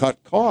to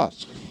cut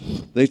costs.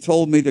 They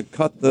told me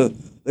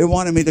they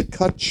wanted me to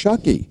cut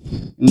Chucky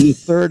in the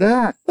third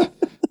act.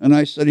 And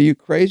I said, are you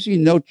crazy?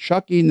 No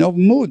Chucky, no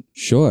mood.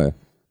 Sure.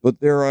 But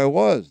there I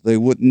was. They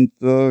wouldn't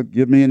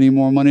give me any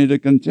more money to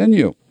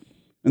continue.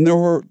 And there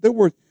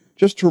were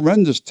just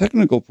horrendous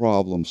technical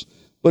problems.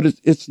 But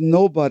it's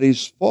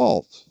nobody's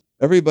fault.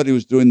 Everybody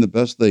was doing the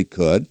best they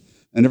could,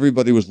 and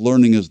everybody was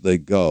learning as they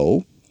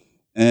go.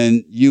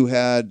 And you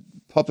had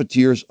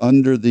puppeteers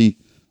under the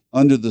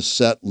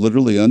set,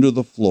 literally under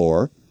the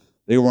floor.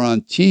 They were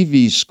on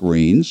TV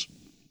screens.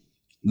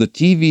 The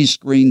TV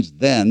screens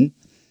then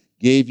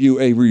gave you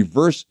a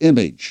reverse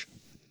image.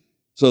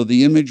 So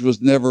the image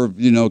was never,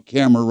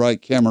 camera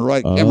right, camera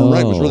right. Oh. Camera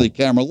right was really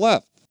camera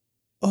left.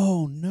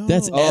 Oh, no.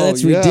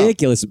 That's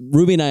ridiculous.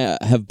 Ruby and I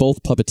have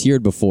both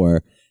puppeteered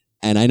before,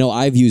 and I know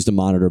I've used a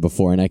monitor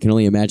before, and I can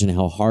only imagine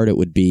how hard it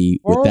would be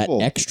with that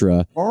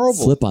extra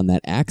flip on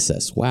that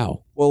axis.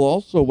 Wow. Well,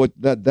 also what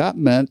that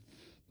meant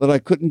that I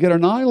couldn't get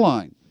an eye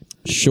line.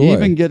 Sure.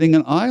 Even getting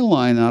an eye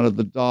line out of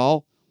the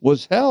doll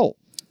was hell.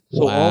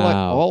 So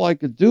Wow. all I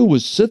could do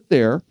was sit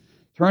there,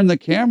 turn the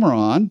camera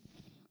on,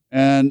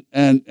 and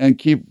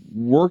keep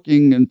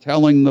working and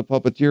telling the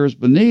puppeteers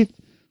beneath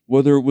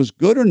whether it was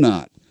good or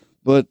not.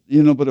 But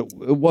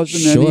it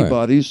wasn't Sure.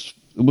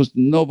 it was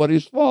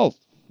nobody's fault.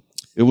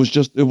 It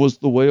was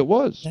the way it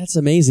was. That's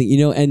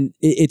amazing. And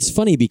it's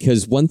funny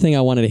because one thing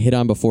I wanted to hit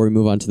on before we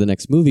move on to the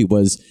next movie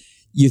was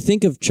you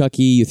think of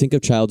Chucky, you think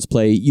of Child's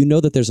Play,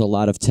 that there's a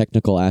lot of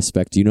technical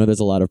aspect, there's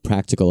a lot of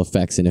practical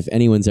effects. And if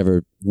anyone's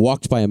ever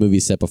walked by a movie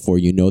set before,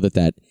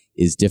 that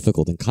is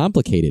difficult and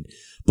complicated.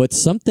 But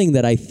something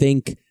that I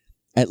think,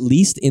 at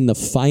least in the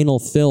final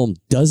film,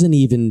 doesn't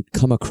even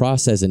come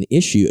across as an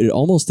issue. It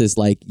almost is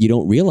like you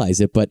don't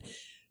realize it, but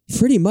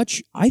pretty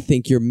much I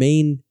think your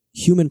main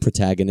human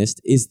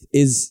protagonist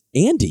is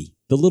Andy,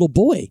 the little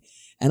boy.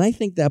 And I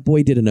think that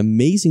boy did an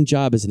amazing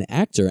job as an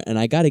actor. And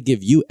I got to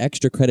give you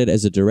extra credit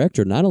as a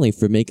director, not only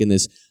for making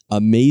this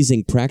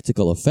amazing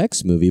practical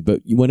effects movie,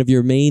 but one of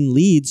your main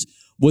leads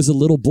was a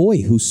little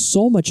boy who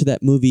so much of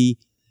that movie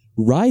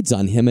rides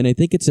on him. And I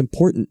think it's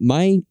important.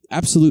 My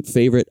absolute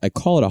favorite, I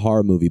call it a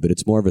horror movie, but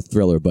it's more of a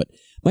thriller. But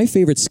my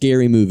favorite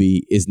scary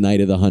movie is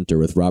Night of the Hunter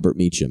with Robert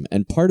Meacham.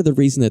 And part of the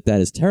reason that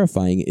is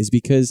terrifying is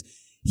because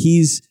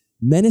he's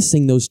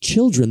menacing those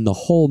children the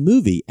whole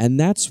movie. And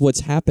that's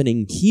what's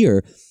happening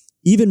here.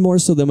 Even more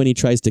so than when he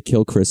tries to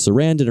kill Chris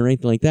Sarandon or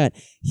anything like that.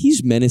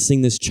 He's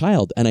menacing this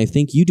child. And I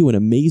think you do an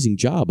amazing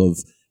job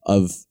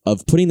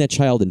of putting that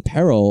child in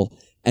peril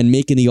and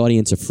making the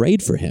audience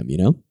afraid for him,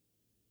 Can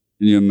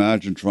you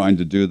imagine trying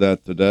to do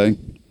that today?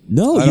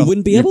 No, you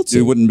wouldn't be able to.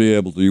 You wouldn't be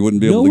able to. You wouldn't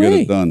be able to get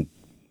it done.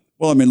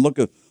 Well, I mean, look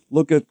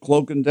at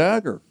Cloak and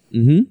Dagger.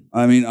 Mm-hmm.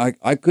 I mean,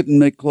 I couldn't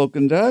make Cloak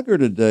and Dagger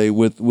today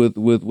with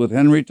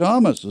Henry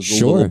Thomas as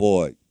a little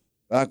boy.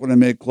 Back when I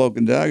made Cloak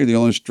and Dagger, the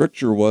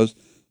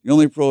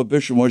only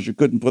prohibition was you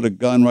couldn't put a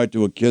gun right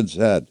to a kid's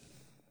head.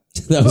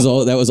 That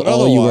was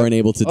all you weren't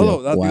able to do.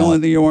 Oh, that's the only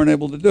thing you weren't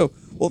able to do.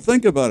 Well,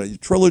 think about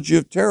it. Trilogy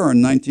of Terror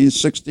in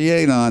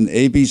 1968 on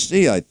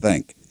ABC, I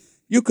think.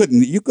 You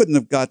couldn't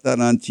have got that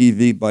on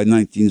TV by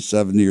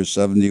 1970 or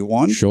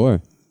 71.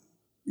 Sure.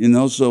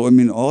 So I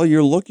mean, all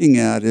you're looking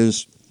at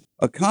is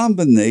a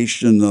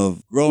combination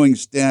of growing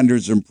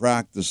standards and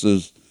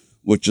practices,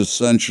 which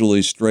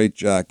essentially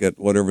straitjacket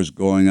whatever's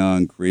going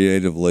on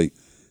creatively.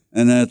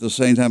 And then at the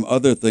same time,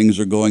 other things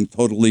are going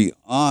totally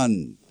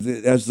on.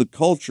 As the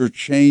culture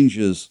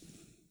changes,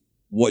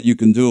 what you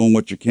can do and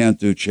what you can't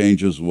do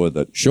changes with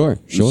it. Sure.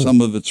 And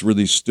some of it's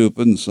really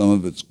stupid and some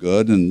of it's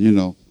good, and,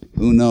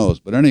 who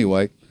knows. But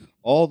anyway,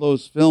 all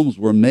those films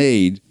were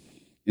made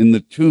in the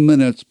 2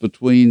 minutes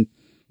between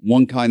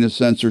one kind of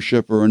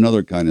censorship or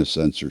another kind of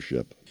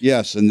censorship.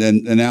 Yes, and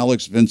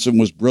Alex Vincent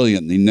was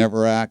brilliant, and he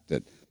never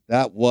acted.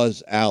 That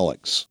was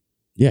Alex.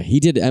 Yeah, he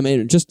did. I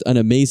mean, just an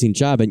amazing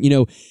job. And,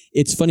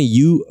 it's funny.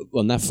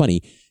 Not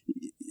funny.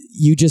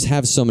 You just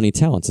have so many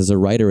talents as a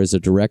writer, as a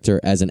director,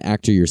 as an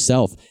actor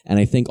yourself. And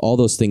I think all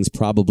those things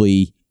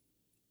probably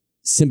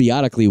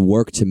symbiotically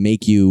work to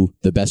make you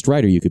the best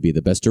writer you could be,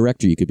 the best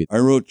director you could be. I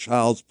wrote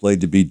Child's Play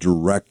to be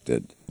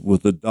directed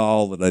with a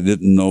doll that I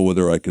didn't know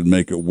whether I could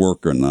make it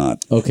work or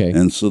not. Okay.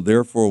 And so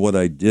therefore what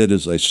I did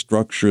is I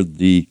structured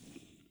the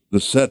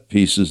set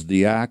pieces,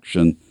 the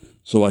action,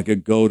 so I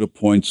could go to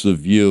points of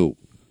view,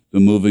 the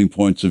moving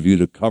points of view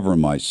to cover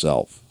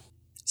myself.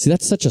 See,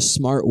 that's such a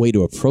smart way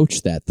to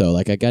approach that, though.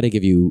 Like, I got to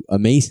give you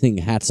amazing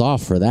hats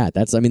off for that.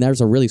 That's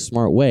a really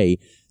smart way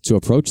to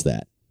approach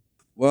that.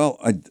 Well,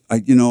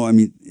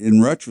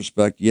 in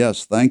retrospect,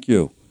 yes, thank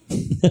you.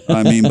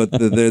 I mean, but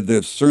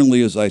there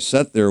certainly, as I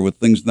sat there with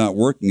things not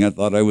working, I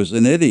thought I was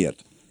an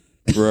idiot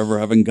for ever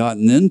having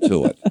gotten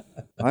into it.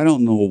 I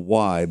don't know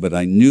why, but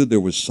I knew there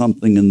was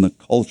something in the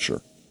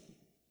culture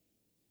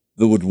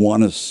that would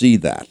want to see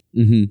that.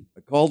 Mm-hmm.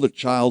 I called it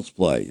Child's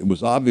Play. It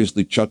was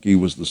obviously Chucky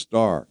was the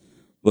star,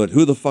 but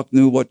who the fuck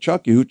knew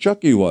who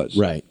Chucky was?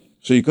 Right.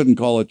 So you couldn't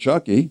call it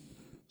Chucky.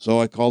 So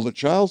I called it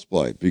Child's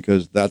Play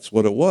because that's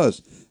what it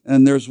was.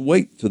 And there's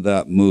weight to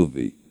that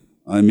movie.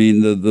 I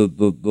mean,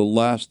 the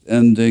last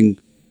ending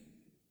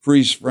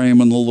freeze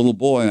frame on the little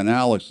boy and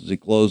Alex as he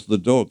closes the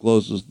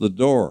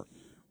door,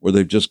 where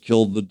they've just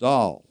killed the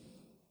doll.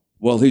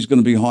 Well, he's going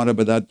to be haunted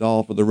by that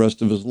doll for the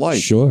rest of his life.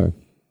 Sure.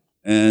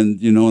 And,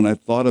 and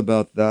I've thought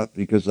about that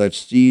because I've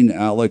seen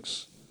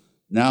Alex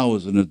now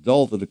as an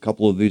adult at a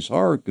couple of these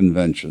horror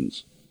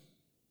conventions.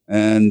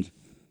 And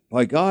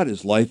by God,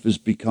 his life has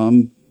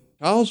become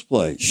Child's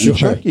Play. Sure, and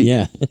Chucky.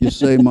 yeah. You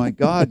say, my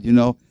God,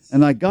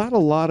 and I got a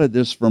lot of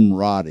this from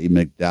Roddy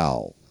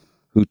McDowell,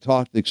 who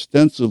talked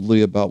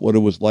extensively about what it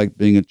was like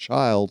being a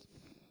child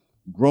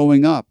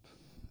growing up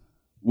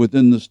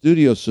within the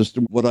studio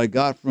system. What I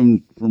got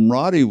from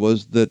Roddy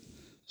was that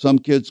some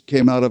kids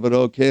came out of it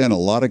okay and a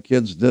lot of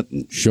kids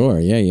didn't. Sure,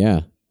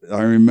 yeah.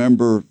 I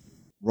remember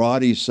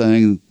Roddy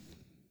saying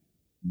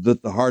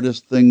that the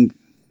hardest thing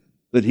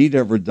that he'd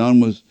ever done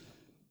was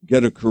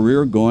get a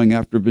career going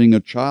after being a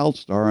child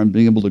star and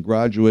being able to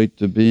graduate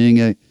to being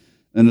an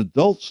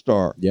adult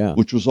star,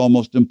 which was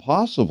almost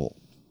impossible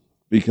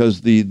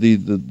because the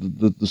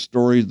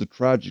stories, the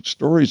tragic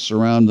stories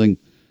surrounding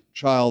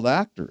child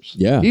actors.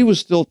 Yeah. He was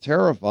still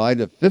terrified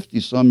at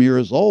 50-some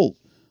years old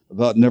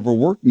about never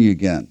working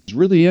again. It's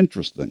really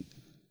interesting,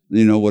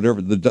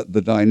 whatever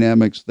the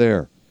dynamics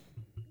there.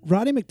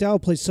 Roddy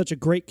McDowall plays such a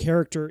great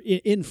character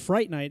in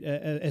Fright Night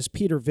as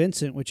Peter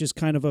Vincent, which is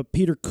kind of a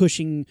Peter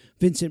Cushing,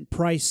 Vincent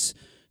Price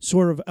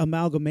sort of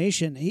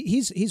amalgamation.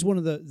 He's one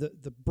of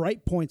the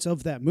bright points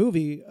of that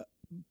movie,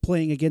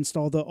 playing against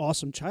all the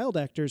awesome child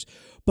actors.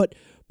 But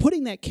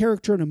putting that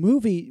character in a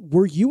movie,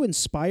 were you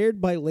inspired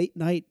by late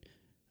night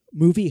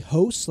movie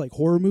hosts, like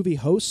horror movie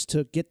hosts,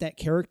 to get that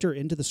character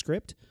into the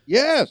script?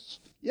 Yes.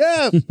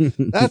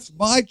 That's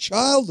my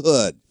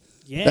childhood.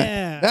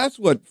 Yeah. That's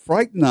what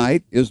Fright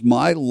Night is,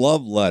 my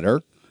love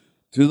letter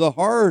to the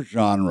horror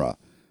genre.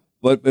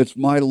 But it's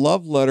my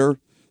love letter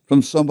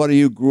from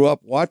somebody who grew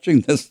up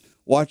watching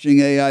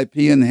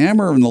AIP and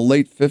Hammer in the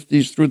late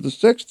 50s through the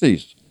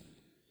 60s.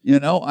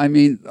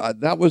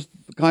 That was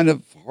the kind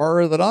of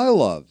horror that I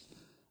loved.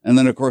 And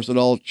then, of course, it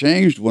all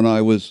changed when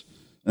I was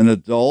an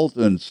adult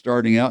and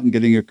starting out and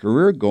getting a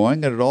career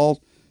going, and it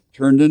all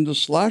turned into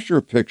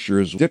slasher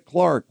pictures. Dick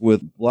Clark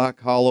with Black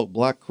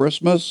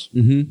Christmas.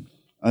 Mm-hmm.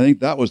 I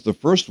think that was the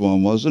first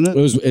one, wasn't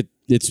it?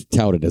 It's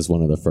touted as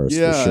one of the first.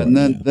 Yeah, for sure. And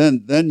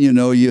then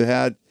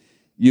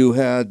you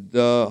had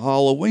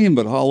Halloween,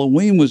 but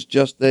Halloween was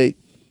just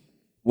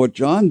what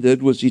John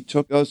did was he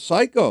took a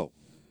Psycho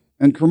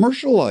and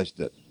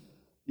commercialized it.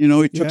 He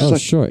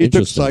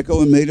took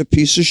Psycho and made a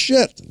piece of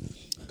shit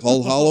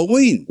called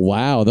Halloween.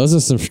 Wow, those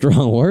are some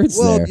strong words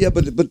there. Well, yeah,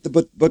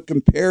 but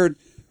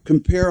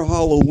compare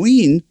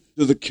Halloween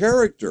to the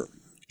character.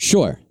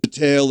 Sure. The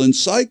tale in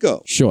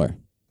Psycho. Sure.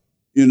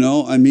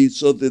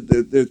 So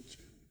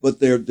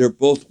they're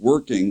both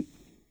working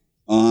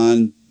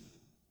on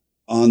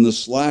the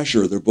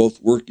slasher. They're both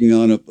working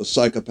on a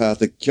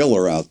psychopathic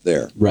killer out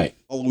there. Right.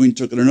 Halloween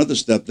took it another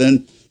step.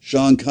 Then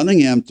Sean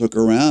Cunningham took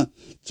and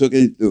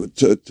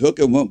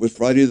went with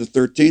Friday the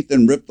 13th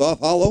and ripped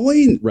off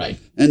Halloween. Right.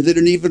 And did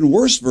an even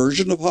worse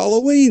version of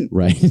Halloween.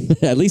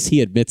 Right. At least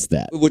he admits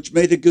that. Which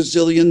made $1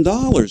 gazillion.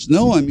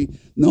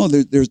 No,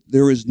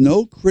 there is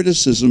no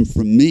criticism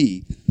from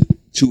me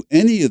to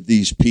any of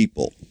these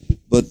people,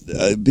 but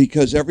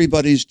because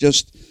everybody's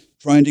just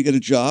trying to get a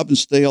job and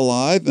stay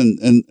alive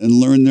and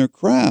learn their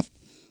craft.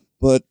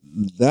 But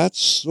that's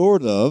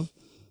sort of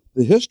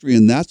the history,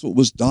 and that's what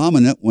was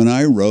dominant when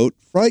I wrote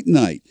Fright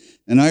Night.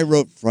 And I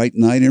wrote Fright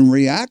Night in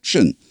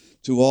reaction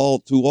to all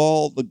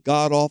the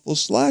god-awful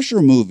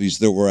slasher movies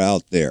that were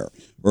out there,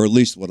 or at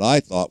least what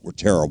I thought were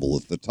terrible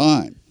at the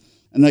time.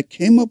 And I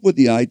came up with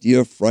the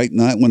idea of Fright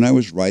Night when I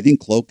was writing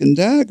Cloak and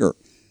Dagger.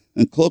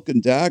 And Cloak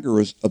and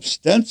Dagger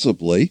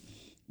ostensibly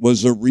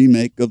was a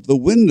remake of The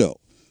Window,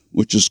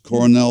 which is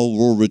Cornell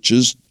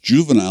Woolrich's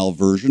juvenile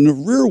version of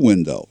Rear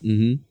Window.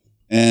 Mm-hmm.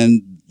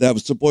 And that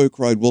was the Boy Who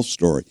Cried Wolf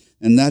story.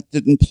 And that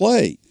didn't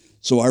play.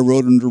 So I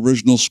wrote an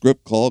original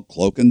script called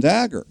Cloak and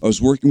Dagger. I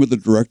was working with the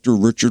director,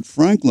 Richard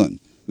Franklin,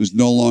 who's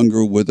no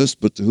longer with us,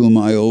 but to whom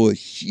I owe a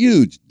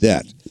huge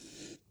debt,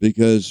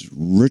 because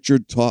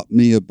Richard taught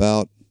me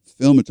about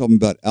film. He taught me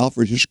about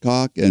Alfred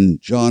Hitchcock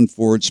and John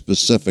Ford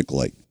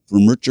specifically.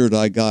 From Richard,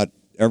 I got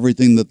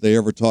everything that they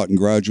ever taught in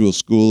graduate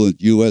school at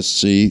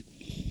USC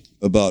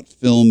about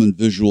film and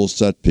visual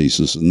set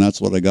pieces, and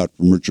that's what I got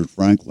from Richard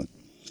Franklin.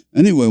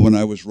 Anyway, when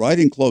I was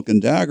writing Cloak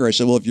and Dagger, I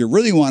said, well, if you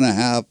really want to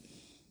have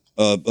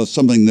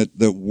something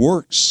that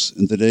works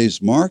in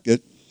today's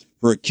market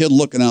for a kid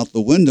looking out the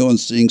window and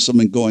seeing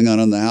something going on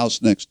in the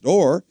house next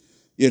door,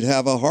 you'd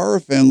have a horror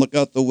fan look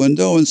out the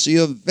window and see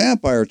a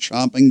vampire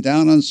chomping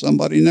down on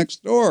somebody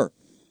next door.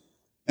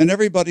 And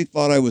everybody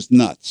thought I was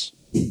nuts.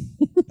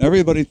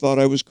 Everybody thought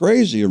I was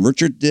crazy. And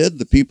Richard did.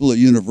 The people at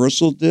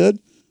Universal did.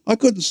 I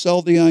couldn't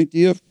sell the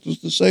idea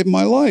just to save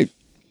my life.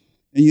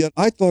 And yet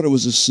I thought it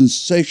was a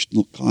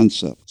sensational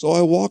concept. So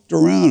I walked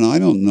around,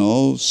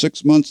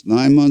 6 months,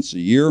 9 months, a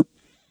year,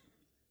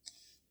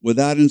 with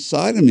that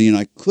inside of me. And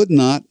I couldn't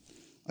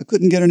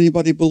get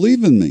anybody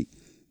believing me,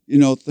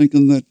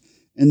 thinking that.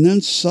 And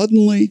then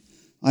suddenly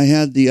I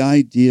had the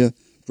idea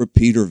for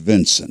Peter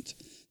Vincent.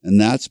 And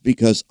that's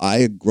because I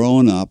had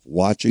grown up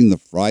watching the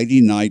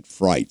Friday Night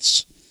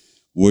Frights,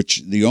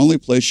 which the only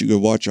place you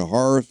could watch a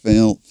horror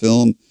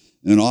film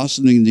in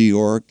Austin, New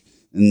York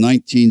in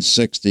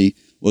 1960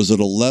 was at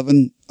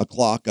 11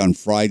 o'clock on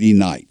Friday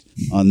night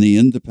on the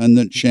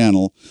independent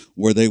channel,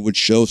 where they would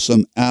show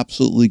some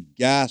absolutely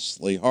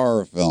ghastly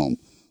horror film.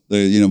 But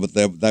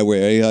that were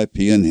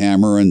AIP and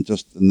Hammer and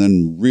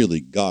then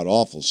really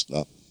god-awful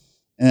stuff.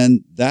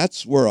 And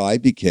that's where I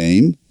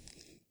became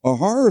a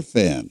horror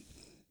fan,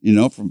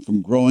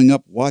 from growing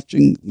up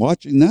watching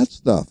that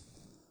stuff.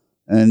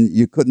 And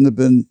you couldn't have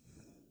been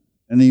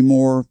any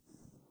more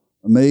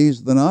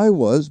amazed than I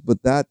was,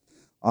 but that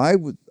I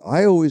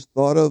always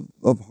thought of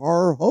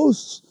horror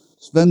hosts,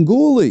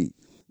 Svengoolie,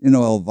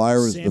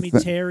 Elvira's Sammy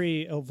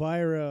Terry,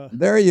 Elvira.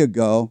 There you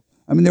go.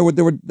 I mean,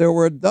 there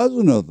were a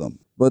dozen of them,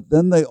 but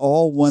then they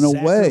all went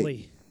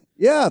away.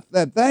 Yeah,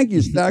 thank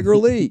you, Stagger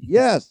Lee.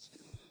 Yes,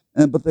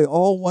 but they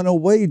all went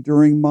away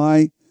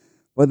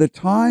by the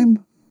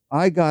time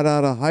I got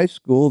out of high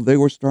school, they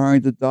were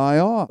starting to die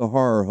off, the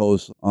horror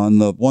hosts on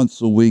the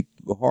once-a-week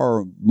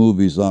horror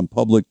movies on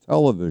public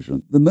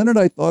television. The minute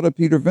I thought of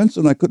Peter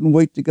Vincent, I couldn't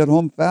wait to get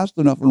home fast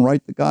enough and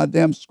write the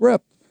goddamn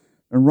script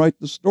and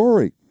write the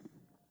story.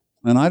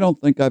 And I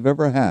don't think I've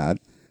ever had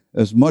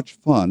as much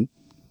fun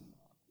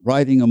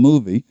writing a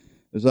movie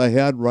as I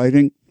had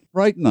writing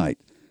Fright Night,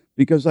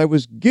 because I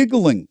was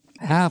giggling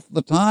half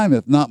the time,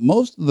 if not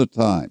most of the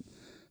time,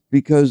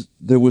 because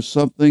there's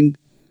something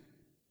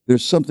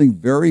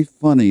very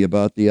funny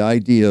about the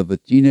idea of a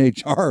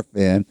teenage horror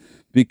fan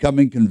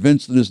becoming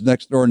convinced that his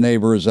next-door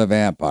neighbor is a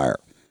vampire.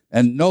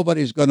 And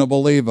nobody's going to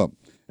believe him,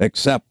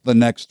 except the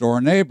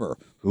next-door neighbor,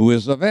 who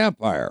is a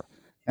vampire.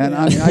 And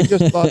I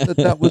just thought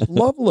that was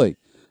lovely.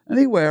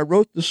 Anyway, I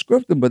wrote the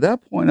script, and by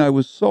that point, I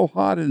was so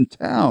hot in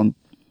town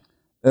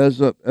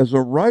as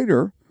a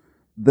writer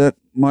that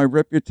my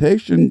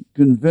reputation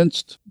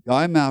convinced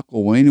Guy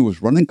McElwain, who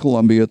was running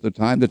Columbia at the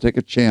time, to take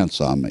a chance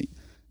on me.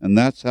 And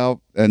that's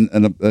how,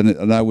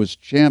 and I was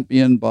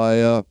championed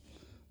by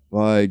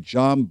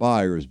John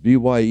Byers,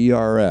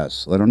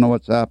 Byers. I don't know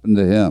what's happened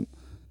to him.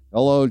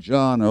 Hello,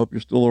 John. I hope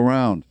you're still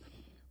around.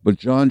 But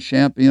John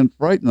championed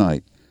Fright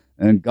Night,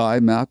 and Guy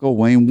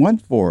McElwain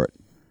went for it.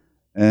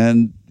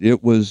 And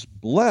it was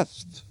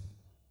blessed.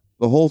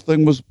 The whole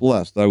thing was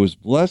blessed. I was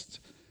blessed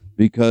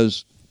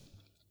because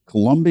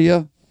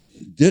Columbia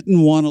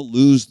didn't want to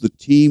lose the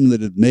team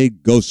that had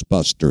made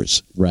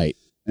Ghostbusters. Right.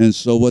 And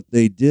so what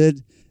they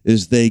did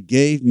is they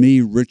gave me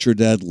Richard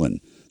Edlund.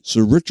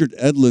 So Richard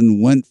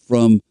Edlund went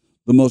from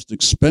the most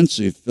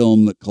expensive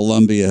film that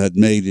Columbia had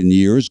made in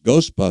years,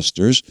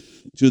 Ghostbusters,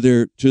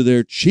 to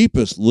their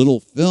cheapest little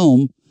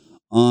film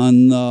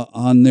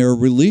on their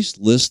release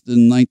list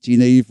in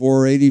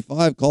 1984 or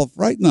 85 called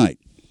Fright Night.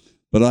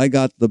 But I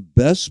got the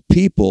best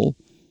people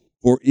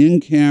for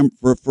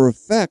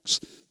effects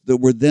that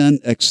were then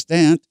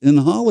extant in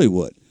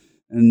Hollywood.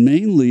 And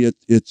mainly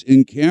it's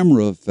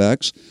in-camera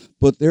effects,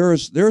 but there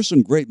are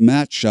some great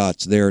matte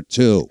shots there,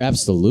 too.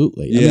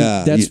 Absolutely. Yeah. I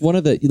mean, that's one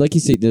of the, like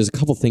you say, there's a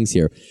couple things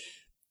here.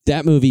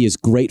 That movie is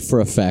great for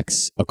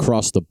effects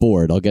across the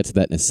board. I'll get to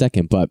that in a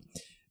second. But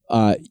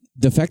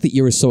the fact that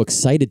you were so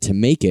excited to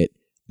make it,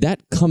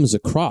 that comes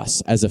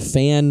across as a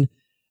fan.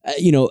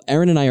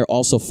 Aaron and I are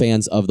also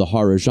fans of the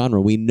horror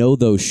genre. We know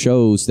those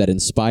shows that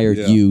inspired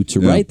you to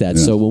write that.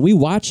 Yeah. So when we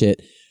watch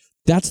it,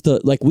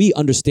 we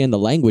understand the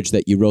language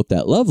that you wrote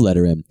that love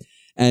letter in.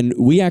 And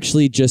we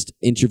actually just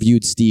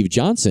interviewed Steve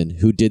Johnson,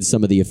 who did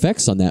some of the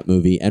effects on that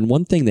movie. And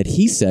one thing that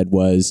he said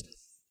was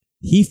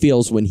he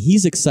feels when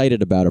he's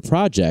excited about a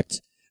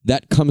project,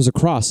 that comes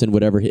across in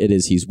whatever it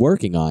is he's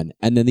working on.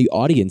 And then the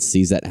audience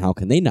sees that. How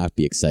can they not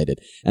be excited?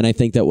 And I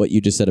think that what you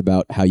just said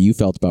about how you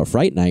felt about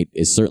Fright Night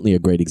is certainly a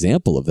great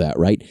example of that,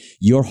 right?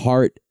 Your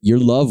heart, your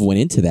love went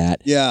into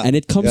that. Yeah. And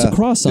it comes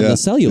across on the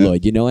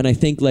celluloid, And I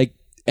think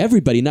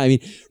everybody,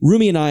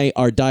 Rumi and I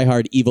are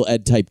diehard Evil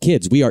Ed type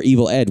kids. We are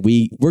Evil Ed.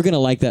 We're going to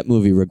like that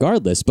movie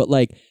regardless. But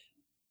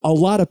a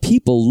lot of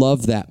people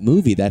love that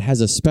movie. That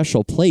has a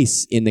special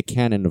place in the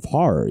canon of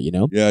horror,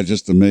 Yeah,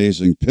 just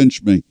amazing.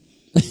 Pinch me.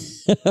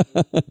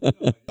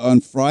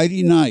 On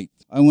Friday night,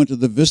 I went to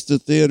the Vista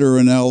Theater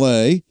in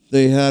L.A.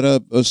 They had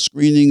a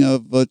screening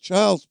of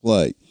Child's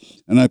Play,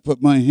 and I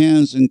put my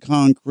hands in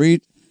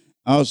concrete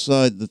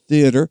outside the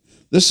theater.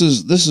 This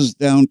is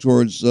down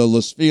towards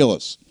Los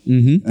Feliz,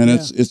 and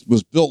it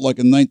was built like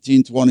in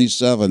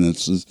 1927.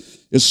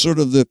 It's sort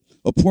of a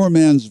poor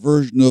man's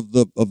version of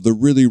the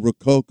really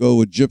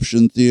Rococo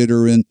Egyptian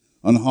theater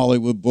on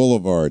Hollywood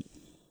Boulevard.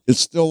 It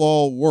still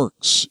all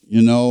works,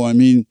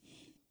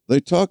 They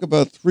talk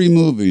about 3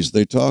 movies.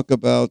 They talk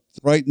about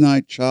Fright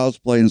Night, Child's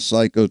Play, and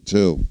Psycho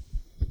 2.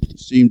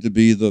 Seem to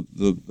be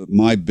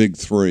my big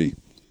 3.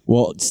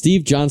 Well,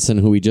 Steve Johnson,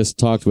 who we just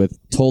talked with,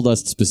 told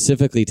us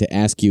specifically to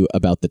ask you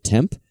about the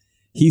temp.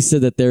 He said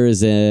that there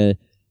is an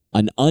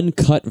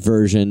uncut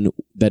version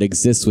that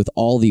exists with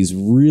all these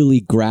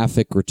really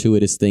graphic,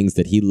 gratuitous things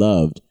that he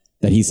loved,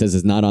 that he says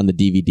is not on the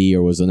DVD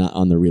or was not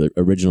on the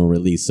original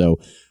release.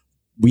 So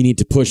we need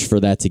to push for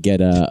that to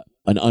get an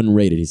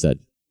unrated, he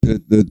said.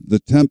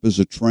 The temp is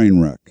a train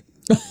wreck.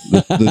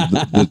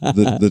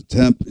 The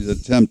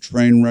temp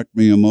train wrecked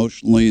me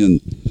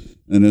emotionally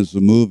and as a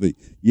movie.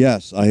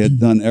 Yes, I had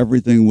done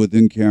everything with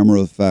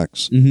in-camera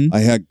effects. I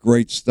had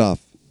great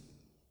stuff,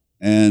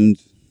 and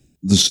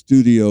the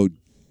studio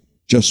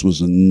just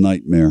was a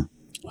nightmare.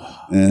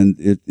 And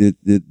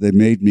they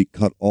made me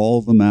cut all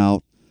of them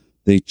out.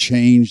 They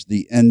changed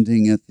the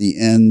ending at the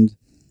end.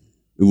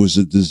 It was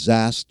a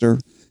disaster.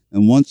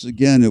 And once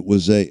again, it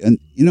was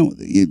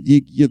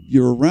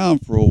you're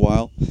around for a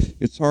while.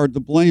 It's hard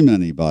to blame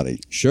anybody.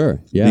 Sure,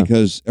 yeah.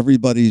 Because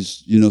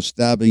everybody's,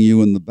 stabbing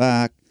you in the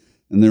back,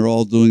 and they're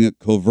all doing it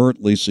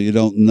covertly, so you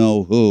don't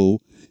know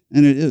who.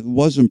 And it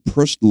wasn't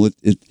personal.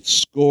 It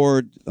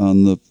scored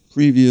on the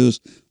previews.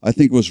 I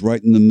think it was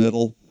right in the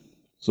middle.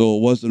 So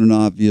it wasn't an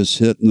obvious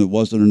hit, and it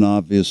wasn't an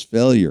obvious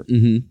failure.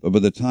 But by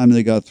the time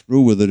they got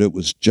through with it, it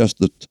was just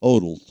a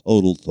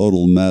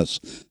total mess,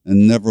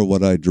 and never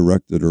what I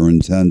directed or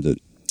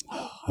intended.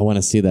 I want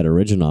to see that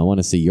original. I want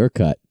to see your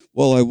cut.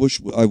 Well,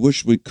 I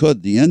wish we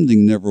could. The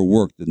ending never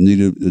worked. It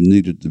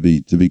needed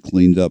to be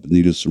cleaned up. It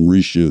needed some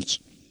reshoots.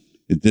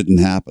 It didn't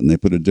happen. They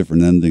put a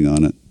different ending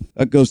on it.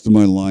 That goes to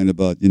my line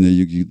about,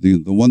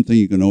 the one thing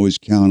you can always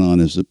count on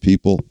is that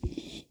people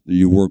that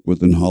you work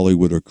with in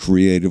Hollywood are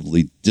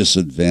creatively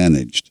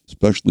disadvantaged,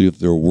 especially if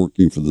they're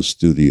working for the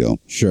studio.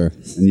 Sure.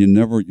 And you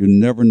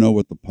never know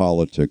what the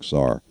politics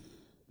are,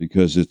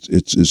 because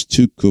it's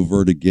too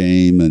covert a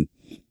game, and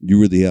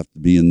you really have to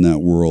be in that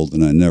world,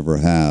 and I never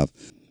have.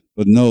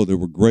 But no, there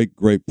were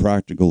great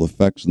practical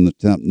effects in the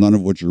temp, none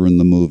of which are in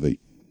the movie.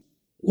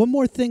 One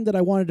more thing that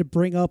I wanted to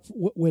bring up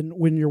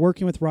when you're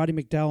working with Roddy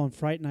McDowall on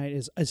Fright Night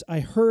is I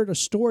heard a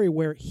story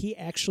where he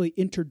actually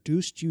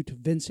introduced you to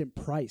Vincent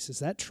Price. Is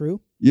that true?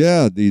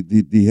 Yeah,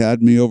 he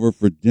had me over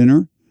for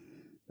dinner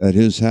at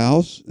his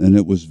house, and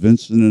it was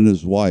Vincent and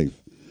his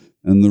wife.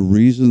 And the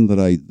reason that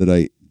I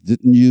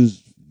didn't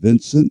use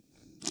Vincent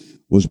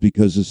was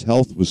because his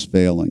health was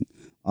failing.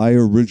 I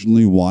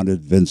originally wanted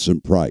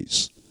Vincent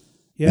Price.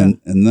 Yeah.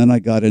 And then I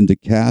got into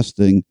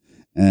casting.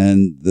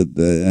 And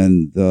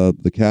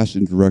the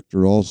casting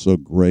director, also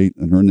great,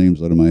 and her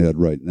name's out of my head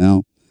right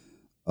now,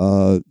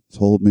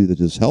 told me that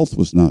his health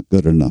was not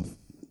good enough.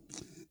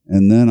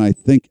 And then I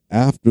think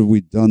after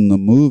we'd done the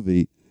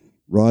movie,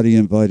 Roddy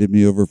invited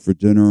me over for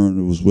dinner, and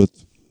it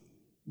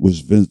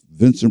was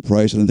Vincent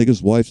Price, and I think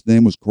his wife's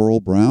name was Coral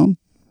Brown.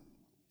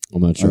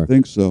 I'm not sure. I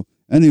think so.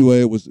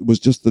 Anyway, it was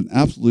just an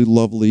absolutely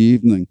lovely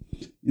evening.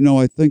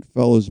 I think,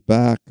 fellas,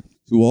 back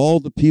to all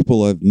the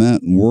people I've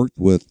met and worked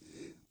with,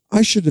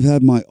 I should have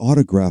had my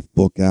autograph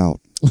book out,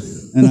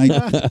 and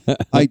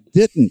I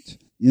didn't.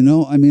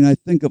 I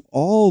think of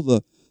all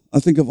the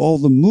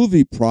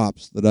movie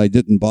props that I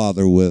didn't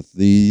bother with.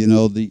 The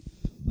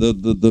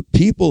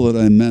people that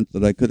I met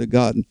that I could have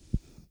gotten,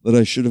 that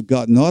I should have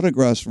gotten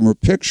autographs from or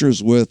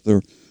pictures with,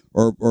 or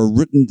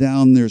written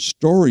down their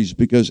stories,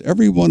 because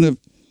one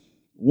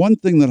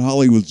thing that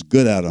Hollywood's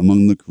good at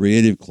among the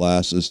creative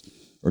classes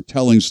are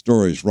telling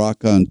stories,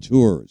 rock on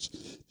tours.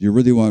 If you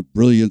really want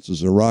brilliance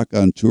as a rock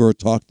on tour,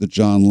 talk to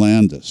John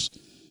Landis.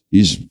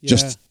 He's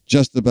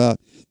just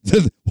about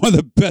one of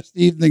the best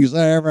evenings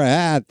I ever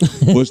had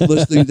was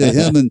listening to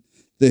him and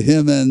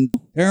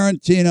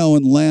Tarantino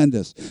and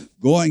Landis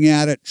going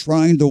at it,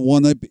 trying to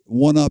one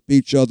up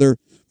each other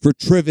for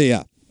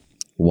trivia.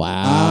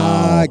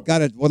 Wow. I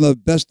got it. One of the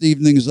best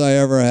evenings I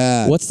ever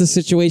had. What's the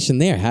situation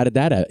there? How did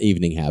that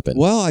evening happen?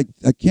 Well, I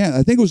can't.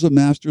 I think it was a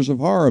Masters of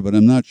Horror, but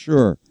I'm not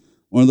sure.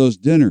 One of those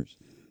dinners.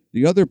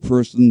 The other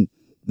person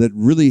that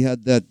really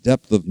had that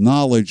depth of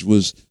knowledge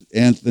was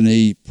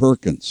Anthony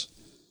Perkins.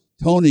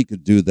 Tony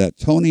could do that.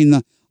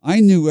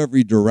 I knew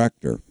every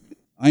director.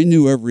 I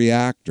knew every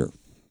actor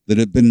that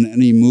had been in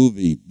any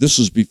movie. This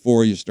was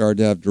before you started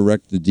to have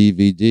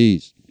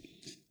direct-to-DVDs.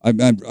 I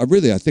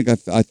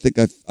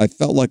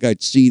felt like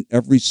I'd seen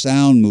every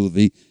sound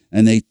movie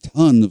and a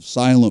ton of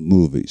silent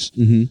movies.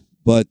 Mm-hmm.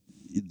 But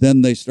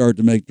then they started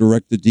to make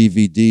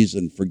direct-to-DVDs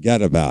and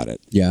forget about it.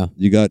 Yeah.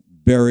 You got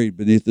buried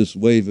beneath this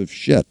wave of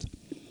shit.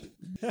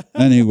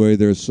 Anyway,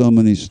 there's so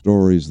many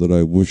stories that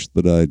I wish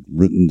that I'd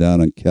written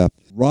down and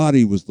kept.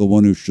 Roddy was the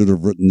one who should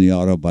have written the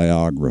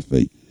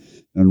autobiography.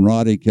 And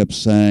Roddy kept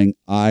saying,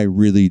 I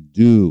really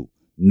do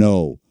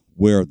know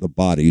where the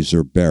bodies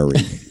are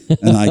buried.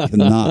 And I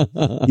cannot.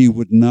 He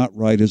would not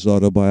write his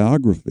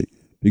autobiography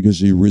because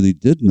he really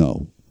did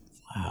know.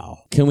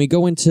 Wow. Can we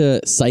go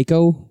into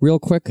Psycho real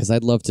quick? Because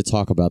I'd love to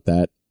talk about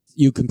that.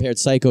 You compared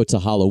Psycho to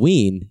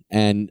Halloween,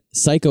 and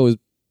Psycho is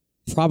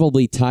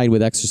probably tied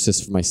with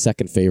Exorcist for my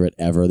second favorite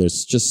ever.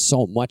 There's just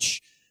so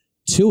much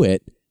to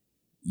it.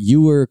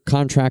 You were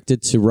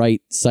contracted to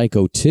write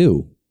Psycho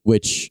 2,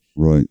 which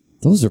right.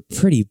 Those are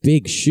pretty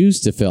big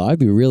shoes to fill. I'd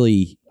be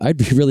really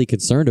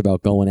concerned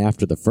about going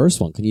after the first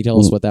one. Can you tell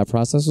us what that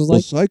process was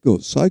like?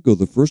 Psycho,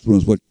 the first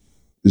one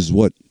is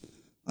what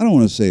I don't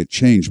want to say it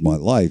changed my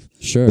life.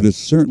 Sure. But it's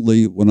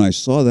certainly, when I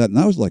saw that, and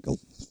I was like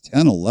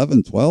 10,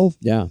 11, 12.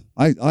 Yeah.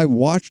 I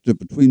watched it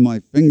between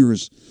my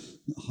fingers,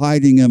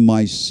 hiding in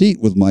my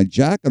seat with my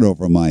jacket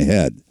over my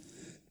head.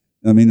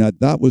 I mean,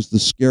 that was the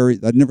scary,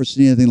 I'd never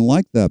seen anything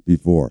like that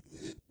before.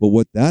 But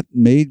what that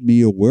made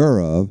me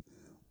aware of,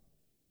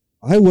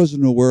 I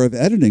wasn't aware of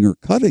editing or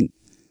cutting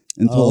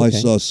until I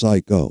saw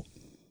Psycho.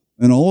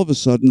 And all of a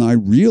sudden, I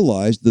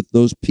realized that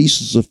those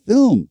pieces of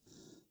film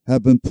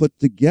have been put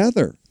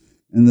together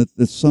and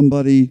that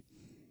somebody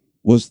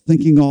was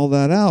thinking all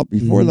that out.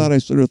 Before that, I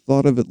sort of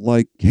thought of it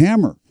like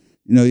Hammer.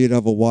 You'd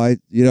have a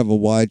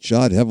wide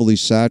shot, heavily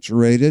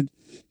saturated,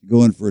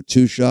 go in for a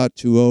 2-shot,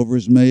 2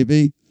 overs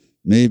maybe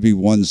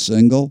one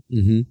single,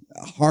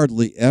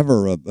 hardly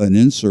ever an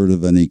insert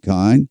of any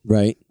kind.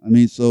 Right. I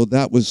mean, so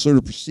that was sort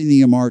of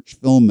proscenium arch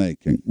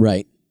filmmaking.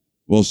 Right.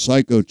 Well,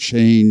 Psycho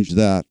changed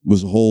that. It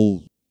was a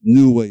whole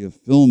new way of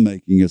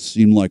filmmaking, it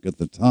seemed like at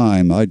the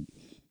time. I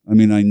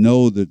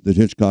know that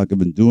Hitchcock had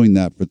been doing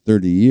that for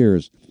 30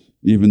 years,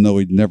 even though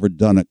he'd never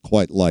done it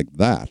quite like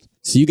that.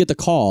 So you get the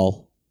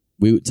call,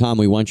 Tom,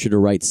 we want you to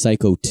write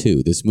Psycho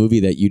 2, this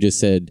movie that you just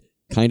said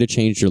kind of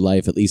changed your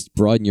life, at least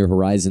broaden your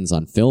horizons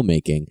on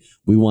filmmaking.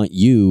 We want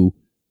you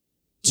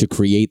to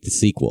create the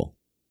sequel.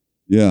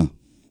 Yeah.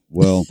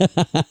 Well,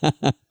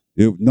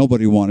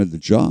 nobody wanted the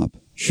job.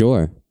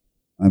 Sure.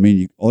 I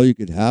mean, all you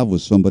could have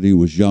was somebody who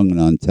was young and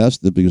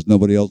untested because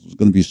nobody else was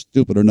going to be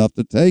stupid enough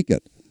to take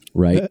it.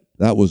 Right.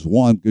 That was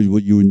one, because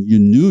you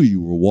knew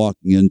you were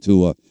walking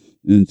into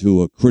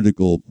a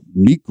critical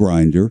meat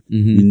grinder.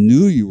 Mm-hmm. You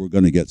knew you were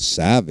going to get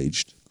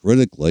savaged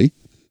critically,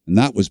 and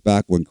that was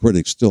back when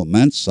critics still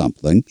meant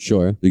something.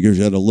 Sure. Because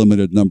you had a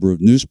limited number of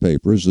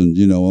newspapers and,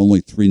 only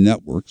 3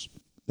 networks.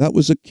 That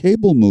was a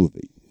cable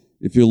movie.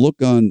 If you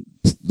look on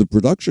the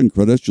production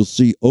credits, you'll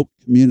see Oak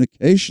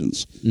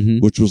Communications, Mm-hmm.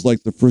 which was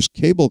like the first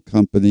cable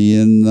company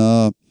in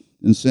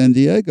San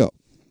Diego.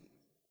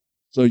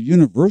 So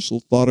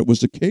Universal thought it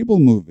was a cable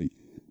movie.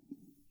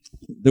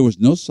 There was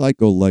no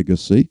Psycho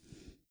legacy.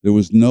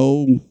 There'd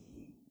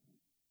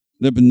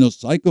been no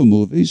Psycho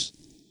movies.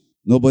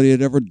 Nobody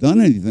had ever done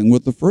anything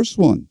with the first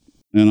one.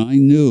 And I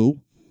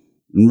knew,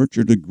 and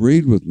Richard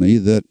agreed with me,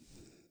 that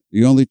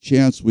the only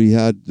chance we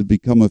had to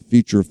become a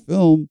feature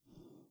film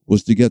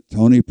was to get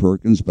Tony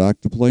Perkins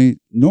back to play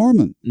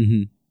Norman.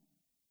 Mm-hmm.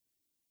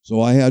 So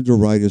I had to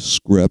write a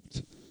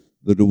script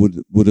that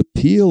would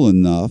appeal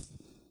enough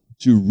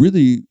to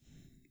really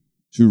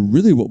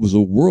what was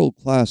a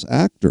world-class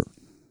actor.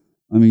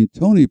 I mean,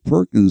 Tony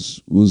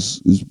Perkins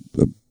is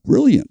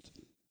brilliant.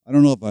 I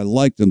don't know if I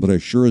liked him, but I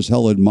sure as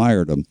hell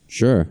admired him.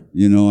 Sure.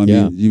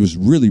 Mean, he was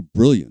really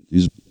brilliant.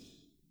 He's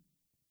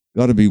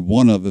got to be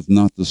one of, if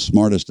not the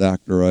smartest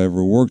actor I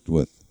ever worked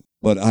with.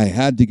 But I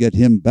had to get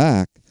him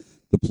back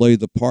to play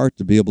the part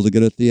to be able to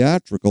get a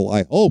theatrical,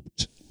 I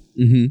hoped.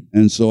 Mm-hmm.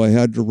 And so I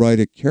had to write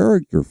a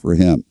character for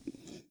him.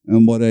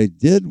 And what I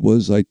did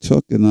was I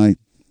took and I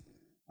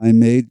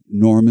made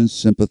Norman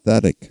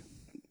sympathetic.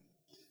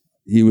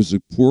 He was a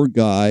poor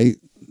guy,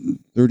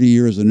 22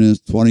 years in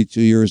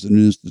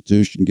an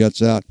institution,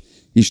 gets out.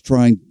 He's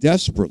trying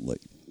desperately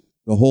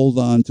to hold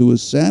on to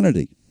his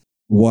sanity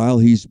while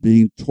he's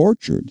being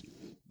tortured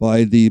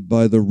by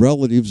the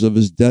relatives of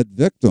his dead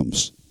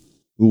victims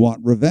who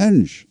want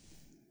revenge.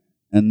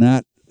 And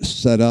that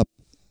set up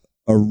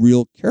a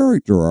real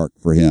character arc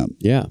for him.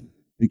 Yeah.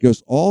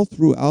 Because all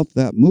throughout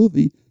that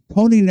movie,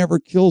 Tony never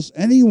kills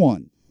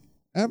anyone,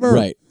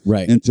 ever.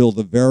 Right. Until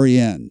the very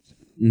end,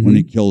 mm-hmm. when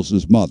he kills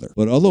his mother.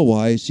 But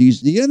otherwise,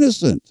 he's the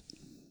innocent.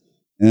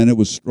 And it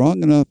was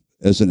strong enough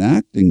as an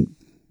acting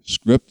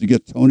script to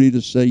get Tony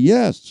to say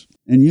yes.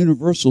 And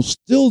Universal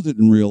still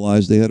didn't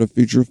realize they had a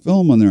feature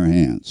film on their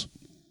hands.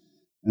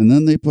 And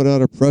then they put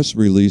out a press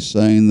release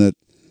saying that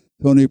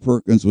Tony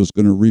Perkins was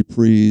going to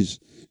reprise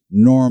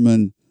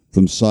Norman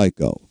from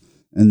Psycho.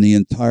 And the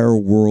entire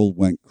world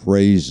went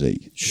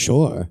crazy.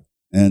 Sure.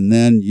 And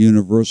then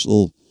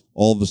Universal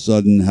all of a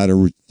sudden had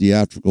a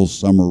theatrical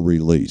summer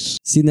release.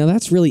 See, now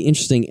that's really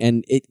interesting.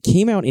 And it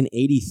came out in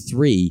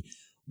 1983.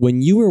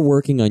 When you were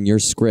working on your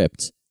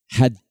script,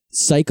 had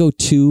Psycho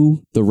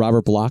 2, the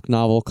Robert Bloch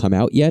novel, come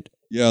out yet?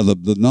 Yeah,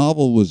 the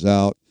novel was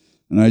out,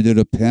 and I did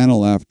a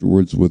panel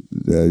afterwards at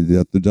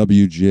the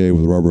WGA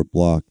with Robert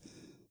Bloch.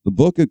 The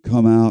book had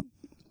come out.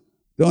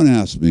 Don't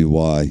ask me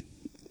why.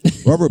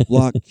 Robert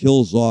Bloch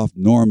kills off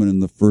Norman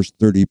in the first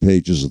 30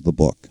 pages of the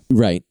book.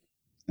 Right.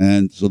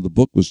 And so the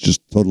book was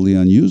just totally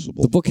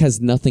unusable. The book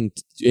has nothing.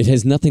 It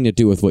has nothing to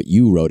do with what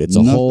you wrote. It's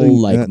a Nothing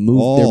whole at movie.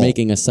 all. They're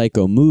making a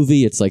Psycho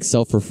movie. It's like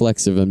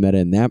self-reflexive and meta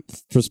in that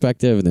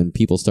perspective. And then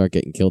people start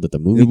getting killed at the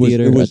movie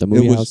theater, at the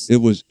movie house. It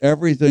was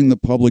everything the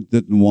public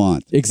didn't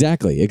want.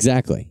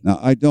 Exactly. Now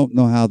I don't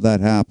know how that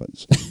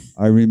happens.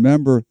 I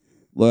remember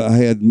I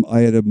had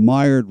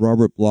admired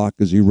Robert Bloch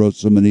because he wrote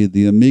so many of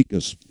the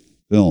Amicus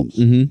films.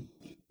 Mm-hmm.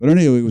 But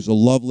anyway, he was a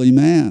lovely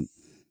man.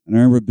 And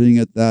I remember being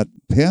at that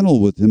panel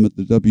with him at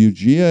the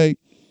WGA,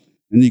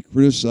 and he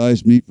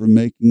criticized me for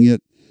making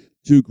it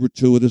too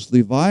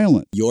gratuitously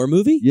violent. Your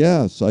movie?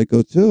 Yeah,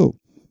 Psycho 2.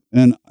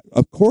 And,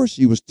 of course,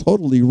 he was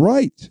totally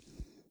right.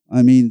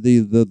 I mean,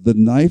 the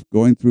knife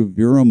going through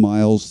Vera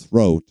Miles'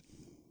 throat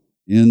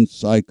in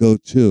Psycho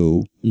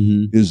 2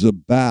 mm-hmm. is a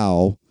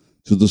bow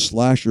to the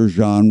slasher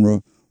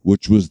genre,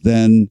 which was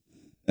then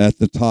at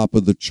the top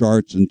of the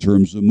charts in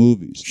terms of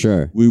movies.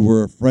 Sure. We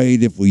were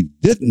afraid if we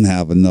didn't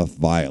have enough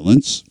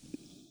violence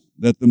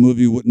that the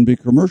movie wouldn't be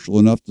commercial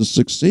enough to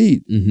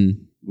succeed.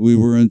 Mm-hmm. We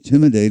were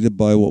intimidated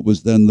by what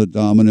was then the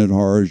dominant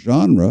horror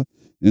genre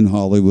in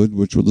Hollywood,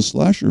 which were the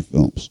slasher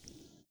films.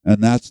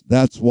 And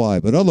that's why.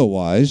 But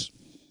otherwise,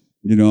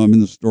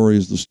 the story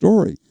is the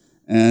story.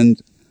 And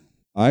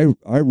I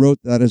wrote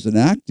that as an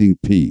acting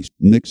piece,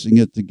 mixing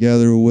it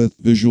together with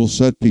visual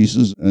set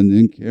pieces and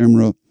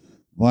in-camera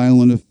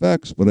violent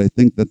effects, but I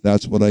think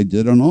that's what I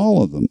did on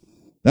all of them.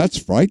 That's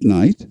Fright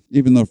Night,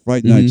 even though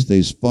Fright Night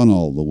stays fun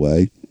all the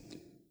way.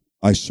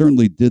 I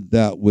certainly did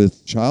that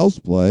with Child's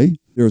Play.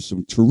 There are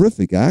some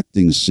terrific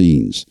acting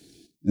scenes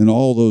in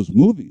all those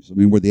movies. I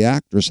mean, where the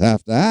actors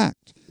have to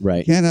act.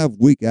 Right. You can't have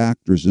weak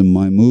actors in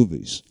my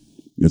movies.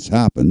 It's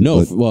happened.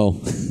 No, but, well...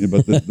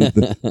 but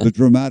the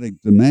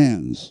dramatic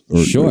demands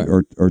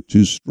are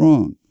too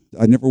strong.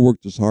 I never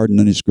worked as hard in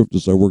any script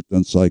as I worked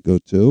on Psycho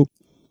 2.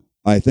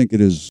 I think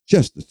it is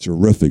just a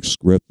terrific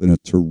script and a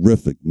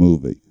terrific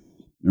movie.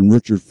 And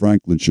Richard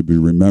Franklin should be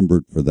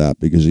remembered for that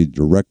because he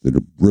directed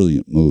a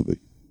brilliant movie.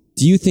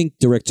 Do you think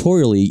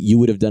directorially you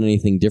would have done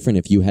anything different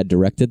if you had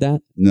directed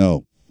that?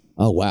 No.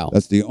 Oh, wow.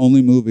 That's the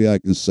only movie I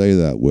can say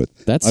that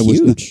with. That's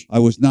huge. I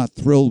was not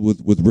thrilled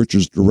with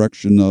Richard's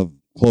direction of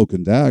Cloak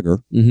and Dagger.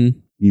 Mm-hmm.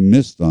 He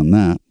missed on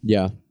that.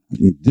 Yeah.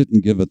 He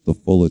didn't give it the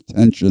full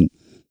attention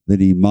that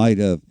he might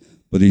have,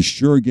 but he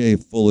sure gave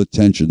full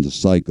attention to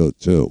Psycho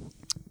 2.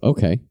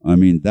 Okay. I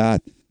mean,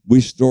 we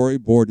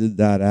storyboarded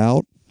that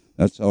out.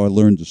 That's how I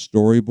learned to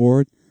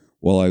storyboard.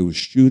 While I was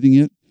shooting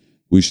it,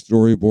 we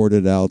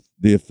storyboarded out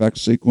the effect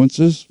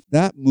sequences.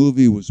 That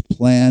movie was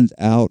planned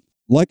out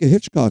like a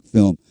Hitchcock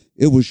film.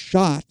 It was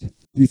shot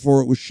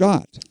before it was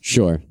shot.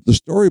 Sure. The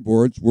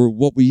storyboards were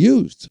what we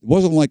used. It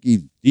wasn't like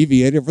he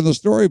deviated from the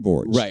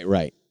storyboards.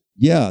 Right.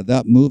 Yeah,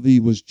 that movie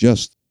was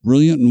just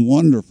brilliant and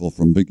wonderful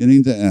from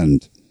beginning to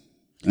end.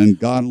 And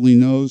God only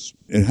knows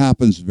it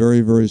happens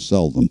very, very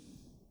seldom.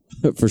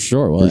 For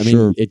sure. Well,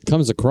 sure. It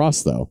comes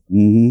across, though.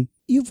 Mm-hmm.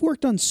 You've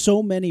worked on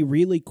so many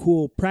really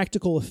cool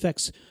practical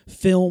effects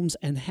films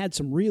and had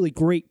some really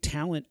great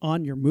talent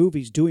on your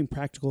movies doing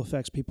practical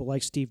effects, people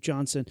like Steve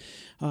Johnson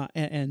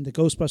and the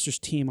Ghostbusters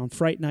team on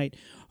Fright Night.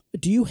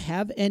 Do you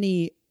have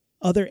any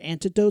other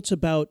anecdotes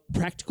about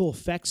practical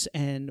effects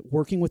and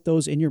working with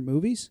those in your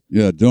movies?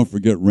 Yeah, don't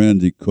forget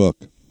Randy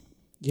Cook.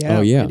 Yeah,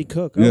 oh, yeah. Randy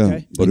Cook, Yeah,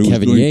 okay. but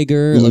Kevin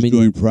Yeager. He was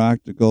doing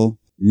practical.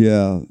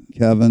 Yeah,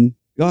 Kevin.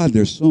 God,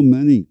 there's so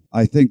many.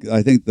 I think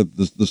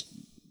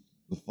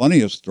the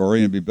funniest story,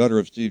 and it'd be better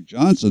if Steve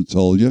Johnson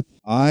told you,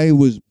 I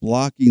was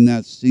blocking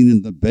that scene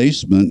in the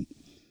basement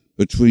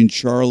between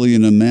Charlie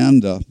and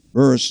Amanda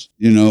versus,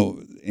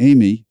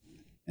 Amy,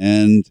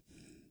 and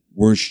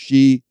where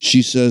she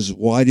says,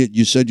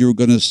 you said you were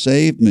going to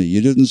save me.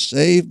 You didn't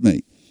save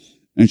me.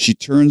 And she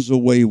turns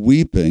away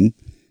weeping,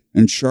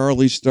 and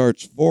Charlie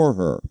starts for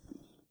her.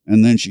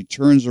 And then she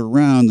turns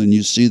around, and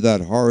you see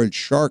that horrid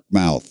shark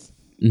mouth.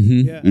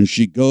 Mm-hmm. Yeah. And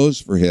she goes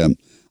for him.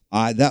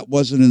 That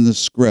wasn't in the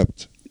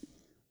script.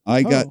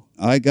 I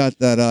got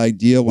that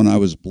idea when I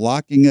was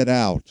blocking it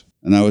out,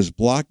 and I was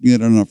blocking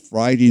it on a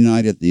Friday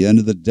night at the end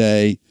of the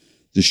day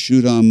to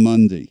shoot on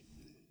Monday.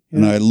 Yeah.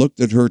 And I looked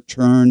at her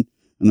turn,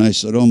 and I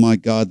said, "Oh my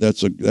God,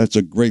 that's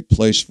a great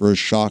place for a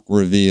shock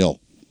reveal."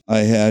 I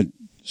had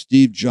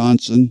Steve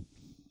Johnson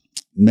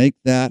make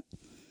that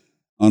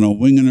on a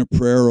wing and a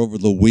prayer over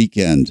the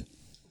weekend.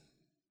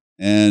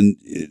 And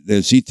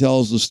as he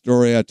tells the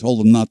story, I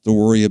told him not to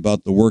worry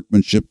about the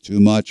workmanship too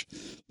much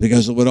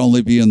because it would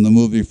only be in the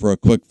movie for a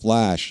quick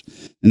flash.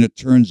 And it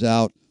turns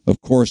out,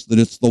 of course, that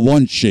it's the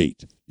one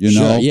sheet,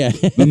 Sure, yeah.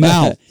 the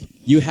mouth.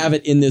 You have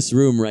it in this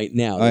room right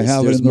now.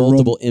 There's in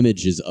multiple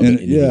images of it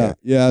in here.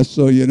 Yeah,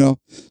 so,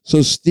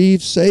 so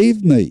Steve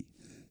saved me.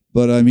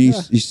 But,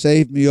 he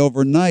saved me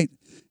overnight.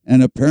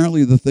 And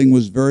apparently the thing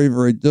was very,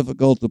 very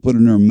difficult to put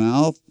in her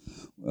mouth.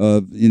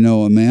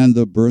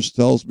 Amanda Burst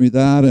tells me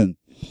that, and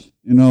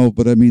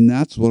but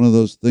that's one of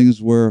those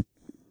things where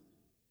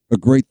a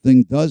great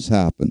thing does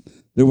happen.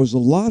 There was a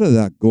lot of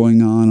that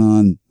going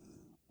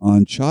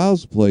on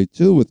Child's Play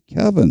too with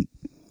Kevin.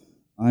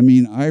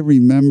 I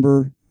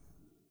remember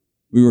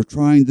we were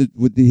trying to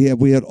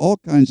we had all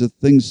kinds of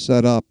things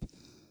set up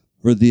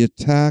for the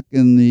attack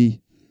in the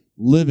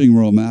living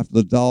room after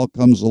the doll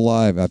comes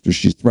alive, after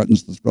she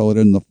threatens to throw it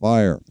in the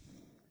fire.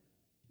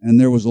 And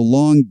there was a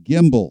long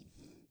gimbal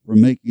for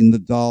making the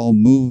doll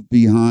move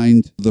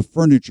behind the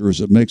furniture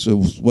as it makes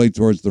its way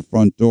towards the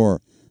front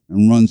door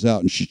and runs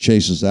out, and she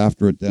chases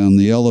after it down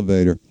the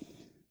elevator.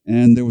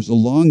 And there was a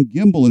long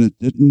gimbal, and it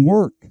didn't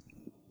work.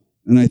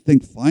 And I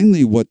think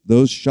finally what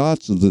those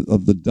shots of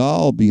the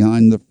doll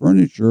behind the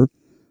furniture,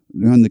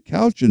 behind the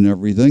couch and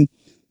everything,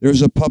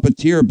 there's a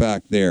puppeteer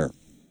back there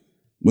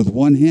with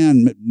one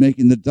hand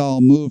making the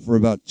doll move for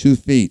about 2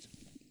 feet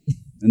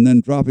and then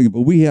dropping it.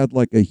 But we had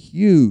like a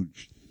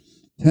huge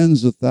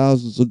tens of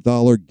thousands of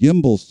dollar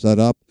gimbal set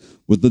up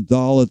with the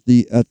doll at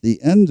the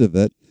end of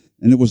it,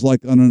 and it was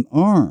like on an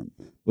arm,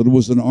 but it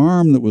was an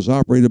arm that was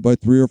operated by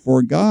 3 or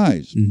 4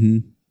 guys,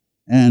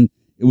 and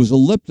it was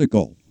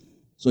elliptical,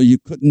 so you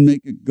couldn't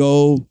make it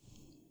go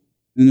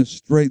in a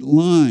straight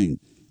line.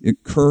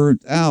 It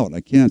curved out.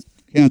 I can't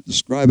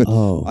describe it.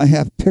 Oh. I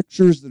have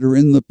pictures that are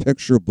in the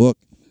picture book,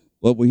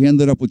 but we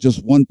ended up with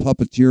just one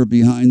puppeteer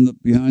behind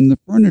the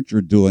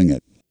furniture doing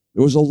it.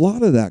 There was a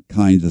lot of that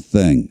kind of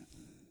thing.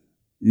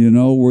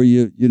 Where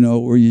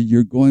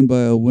you're going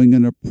by a wing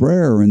and a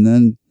prayer, and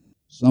then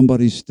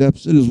somebody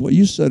steps in, is what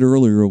you said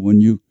earlier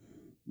when you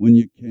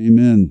came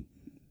in,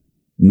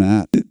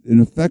 Matt.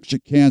 In effect, you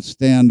can't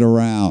stand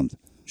around.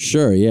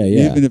 Sure, yeah.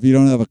 Even if you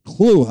don't have a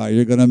clue how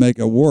you're going to make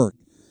it work,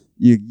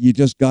 you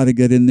just got to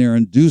get in there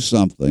and do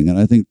something. And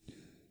I think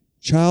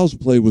Child's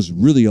Play was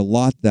really a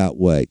lot that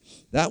way.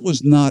 That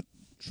was not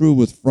true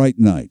with Fright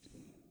Night,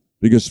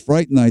 because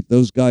Fright Night,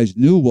 those guys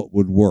knew what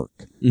would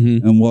work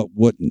and what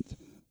wouldn't.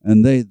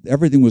 And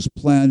everything was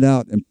planned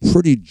out, and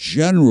pretty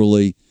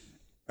generally,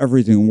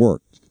 everything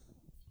worked.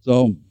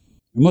 So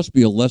there must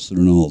be a lesson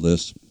in all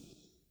this.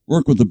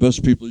 Work with the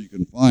best people you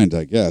can find,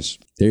 I guess.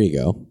 There you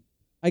go.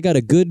 I got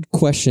a good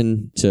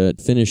question to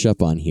finish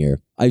up on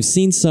here. I've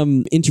seen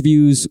some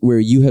interviews where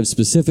you have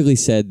specifically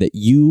said that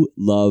you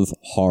love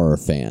horror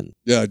fan.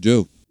 Yeah, I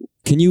do.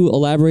 Can you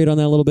elaborate on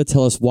that a little bit?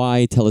 Tell us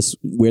why. Tell us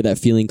where that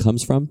feeling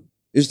comes from.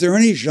 Is there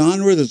any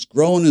genre that's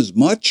growing as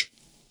much?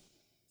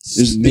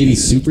 Maybe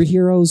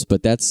superheroes,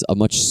 but that's a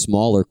much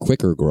smaller,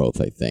 quicker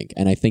growth, I think.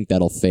 And I think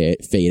that'll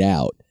fade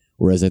out.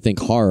 Whereas I think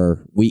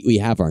horror, we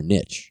have our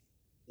niche.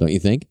 Don't you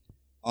think?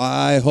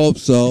 I hope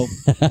so.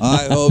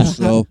 I hope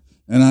so.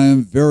 And I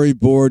am very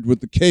bored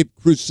with the Cape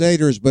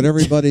Crusaders, but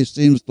everybody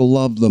seems to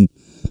love them.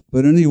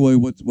 But anyway,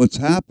 what's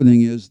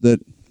happening is that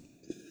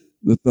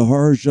the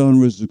horror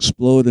genre is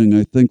exploding.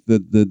 I think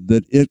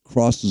that it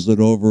crosses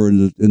it over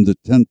into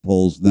tent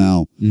poles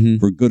now,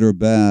 for good or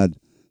bad.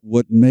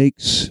 What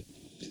makes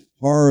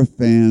horror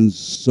fans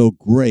so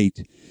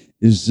great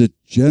is that,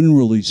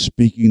 generally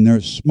speaking,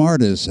 they're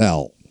smart as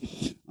hell.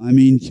 I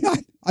mean,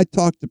 I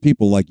talk to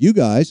people like you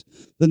guys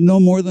that know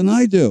more than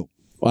I do.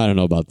 Well, I don't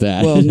know about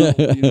that. Well, no,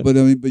 but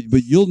I mean,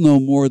 but you'll know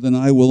more than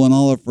I will, and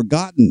I'll have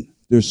forgotten.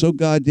 They're so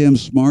goddamn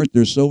smart.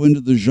 They're so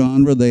into the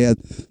genre.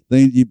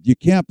 You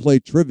can't play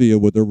trivia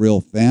with a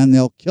real fan.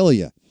 They'll kill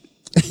you.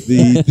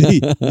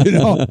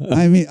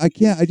 I mean, I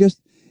can't.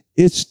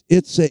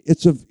 It's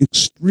a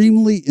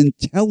extremely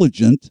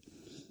intelligent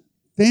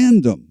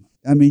fandom.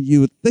 I mean,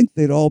 you would think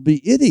they'd all be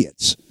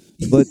idiots,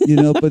 but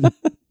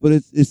but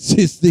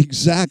it's the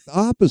exact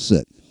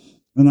opposite.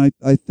 And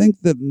I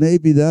think that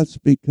maybe that's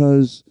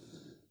because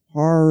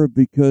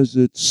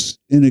it's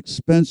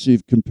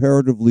inexpensive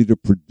comparatively to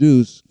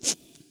produce,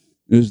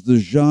 is the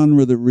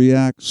genre that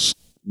reacts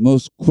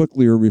most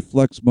quickly or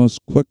reflects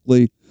most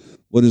quickly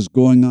what is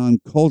going on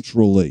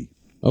culturally.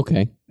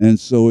 Okay. And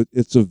so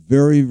it's a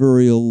very,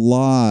 very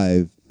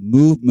alive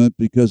movement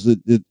because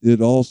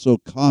it also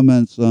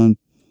comments on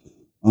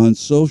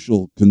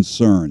social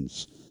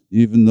concerns,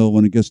 even though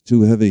when it gets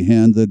too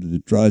heavy-handed,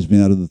 it drives me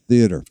out of the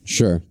theater.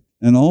 Sure.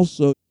 And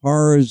also,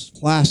 horror is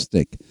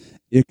plastic.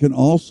 It can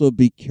also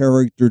be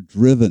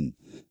character-driven,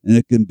 and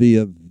it can be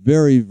a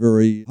very,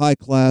 very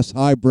high-class,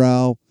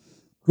 highbrow,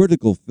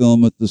 critical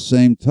film at the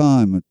same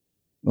time.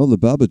 Well, The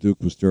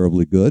Babadook was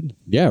terribly good.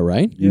 Yeah,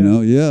 right?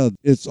 Yeah.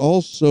 It's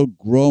also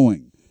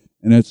growing,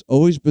 and it's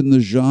always been the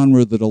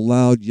genre that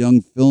allowed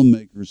young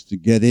filmmakers to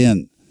get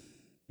in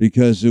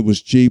because it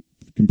was cheap,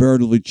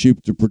 comparatively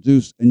cheap to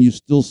produce, and you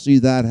still see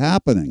that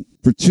happening.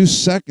 For 2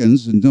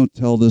 seconds, and don't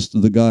tell this to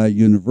the guy at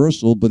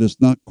Universal, but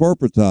it's not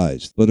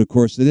corporatized. But of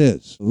course it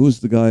is. Who's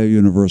the guy at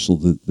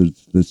Universal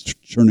that's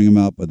churning them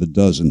out by the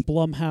dozen?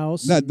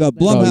 Blumhouse.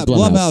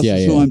 Blumhouse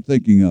is who I'm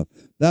thinking of.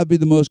 That'd be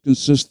the most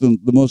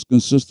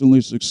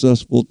consistently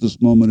successful at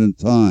this moment in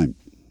time.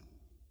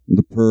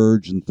 The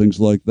Purge and things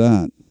like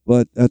that.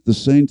 But at the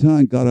same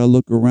time, God, I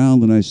look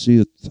around and I see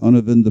a ton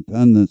of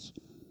independents.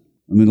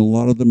 I mean, a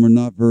lot of them are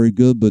not very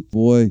good, but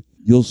boy,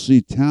 you'll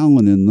see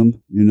talent in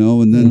them,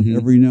 and then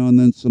every now and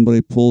then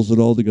somebody pulls it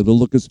all together.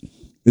 Look,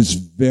 it's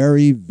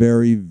very,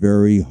 very,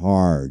 very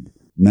hard,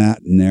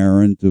 Matt and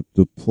Aaron,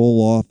 to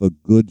pull off a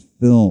good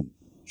film.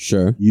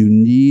 Sure. You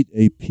need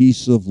a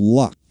piece of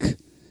luck.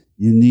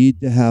 You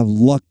need to have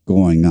luck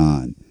going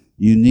on.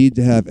 You need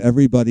to have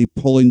everybody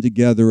pulling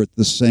together at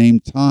the same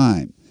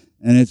time.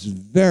 And it's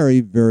very,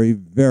 very,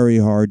 very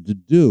hard to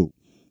do.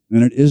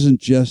 And it isn't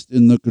just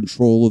in the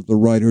control of the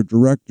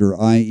writer-director,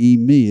 i.e.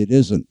 me. It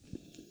isn't.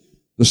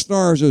 The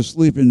stars are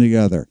sleeping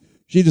together.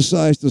 She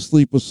decides to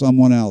sleep with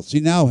someone else.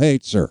 He now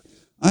hates her.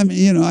 I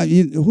mean,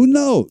 who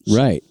knows?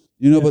 Right.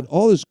 But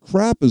all this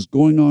crap is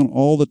going on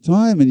all the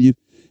time. And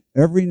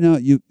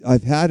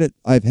I've had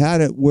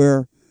it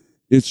where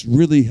it's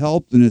really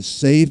helped and it's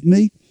saved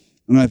me.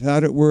 And I've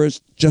had it where it's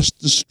just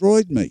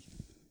destroyed me.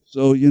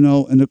 So,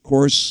 and of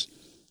course,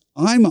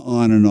 I'm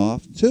on and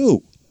off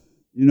too.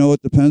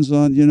 It depends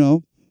on,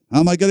 how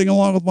am I getting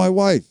along with my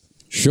wife?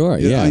 Sure,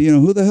 yeah.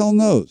 Who the hell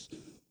knows?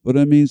 But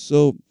I mean,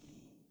 so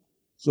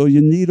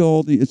you need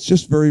it's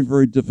just very,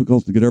 very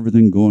difficult to get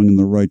everything going in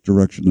the right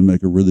direction to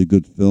make a really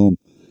good film.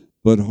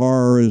 But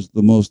horror is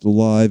the most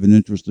alive and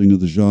interesting of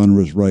the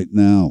genres right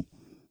now,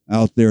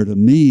 out there to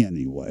me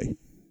anyway.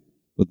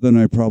 But then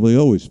I probably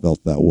always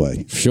felt that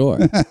way. Sure.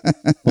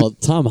 Well,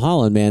 Tom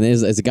Holland, man,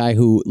 is a guy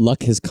who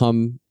luck has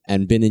come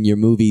and been in your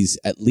movies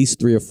at least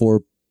 3 or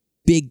 4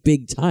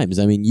 big times.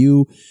 I mean,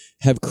 you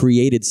have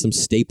created some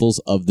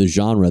staples of the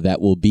genre that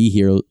will be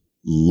here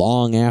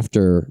long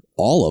after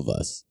all of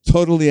us.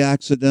 Totally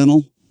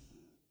accidental.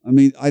 I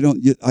mean,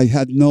 I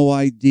had no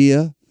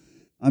idea.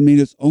 I mean,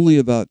 it's only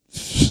about,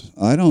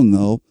 I don't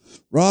know.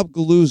 Rob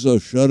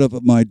Galuzzo showed up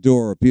at my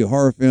door.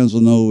 Horror fans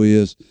will know who he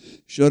is.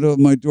 Showed up at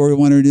my door. He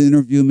wanted to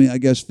interview me, I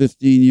guess,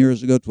 15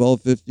 years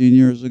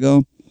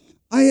ago.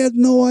 I had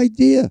no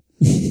idea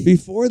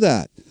before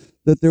that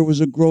there was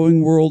a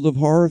growing world of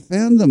horror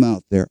fandom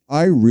out there.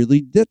 I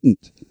really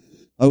didn't.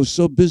 I was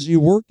so busy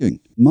working.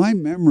 My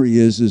memory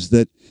is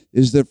that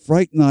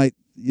Fright Night,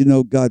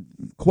 got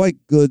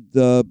quite good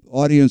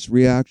audience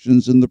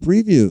reactions in the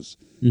previews.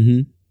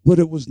 Mm-hmm. But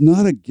it was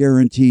not a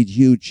guaranteed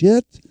huge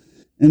hit.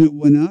 And it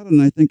went out,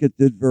 and I think it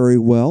did very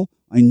well.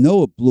 I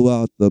know it blew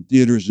out the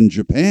theaters in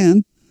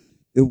Japan.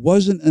 it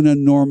wasn't an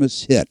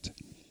enormous hit.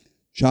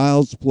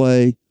 Child's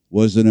Play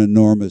was an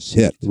enormous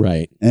hit.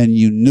 Right. And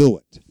you knew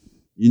it.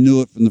 You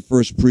knew it from the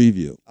first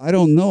preview. I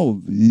don't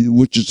know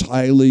which is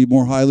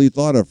more highly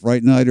thought of,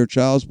 Fright Night or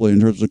Child's Play, in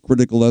terms of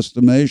critical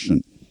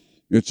estimation.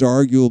 It's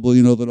arguable,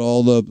 that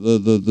all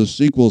the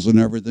sequels and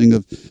everything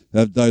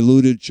have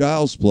diluted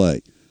Child's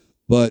Play.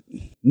 But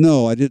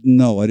no, I didn't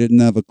know. I didn't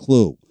have a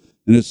clue.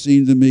 And it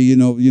seemed to me,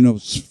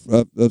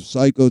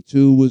 Psycho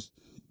 2 was,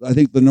 I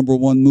think, the number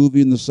one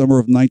movie in the summer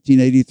of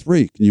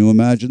 1983. Can you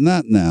imagine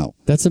that now?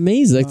 That's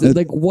amazing.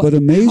 What? But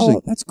amazing.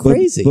 How? That's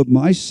crazy. But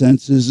my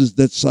sense is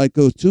that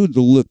Psycho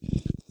 2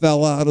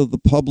 fell out of the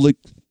public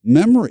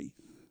memory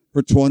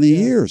for 20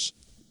 years.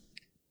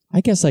 I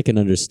guess I can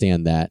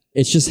understand that.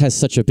 It just has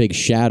such a big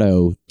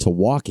shadow to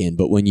walk in.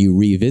 But when you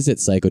revisit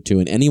Psycho 2,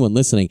 and anyone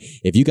listening,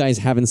 if you guys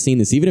haven't seen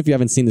this, even if you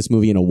haven't seen this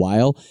movie in a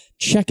while,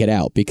 check it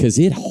out because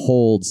it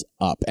holds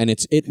up and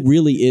it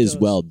really is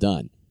well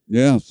done.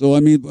 Yeah. So,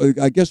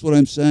 I guess what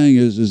I'm saying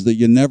is that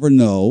you never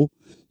know.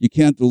 You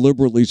can't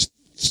deliberately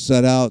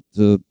set out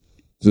to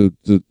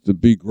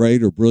be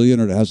great or brilliant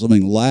or to have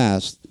something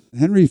last.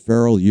 Henry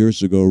Farrell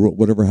years ago wrote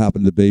Whatever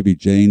Happened to Baby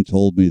Jane,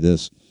 told me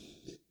this.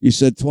 He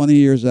said 20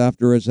 years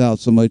after it's out,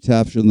 somebody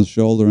taps you on the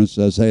shoulder and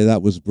says, hey,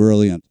 that was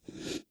brilliant.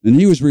 And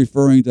he was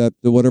referring to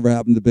Whatever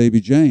Happened to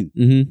Baby Jane.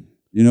 Mm-hmm.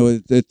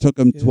 It took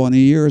him 20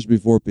 years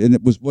before, and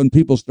it was when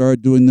people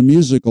started doing the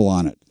musical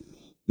on it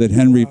that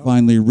Henry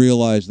finally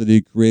realized that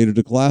he created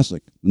a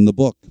classic in the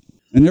book.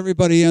 And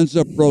everybody ends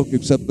up broke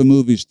except the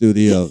movie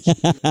studios.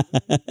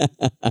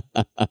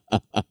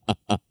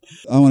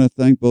 I want to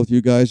thank both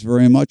you guys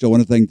very much. I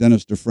want to thank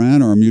Dennis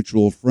DeFran, our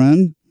mutual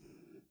friend.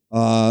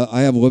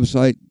 I have a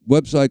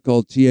website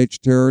called TH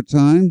Terror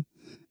Time,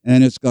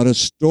 and it's got a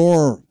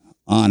store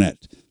on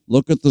it.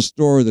 Look at the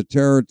store, the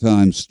Terror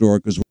Time store,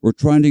 because we're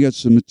trying to get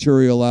some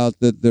material out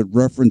that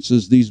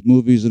references these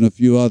movies and a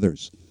few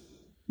others.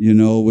 We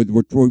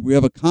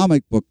have a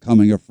comic book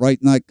coming, a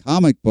Fright Night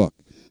comic book.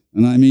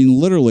 And I mean,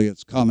 literally,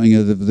 it's coming.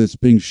 It's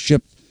being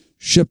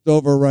shipped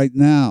over right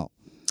now.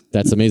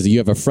 That's amazing. You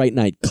have a Fright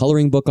Night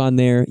coloring book on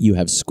there. You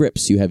have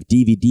scripts. You have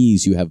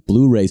DVDs. You have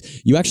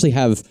Blu-rays. You actually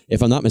have,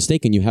 if I'm not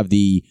mistaken, you have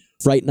the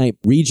Fright Night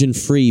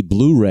region-free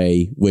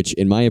Blu-ray, which,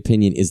 in my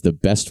opinion, is the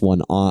best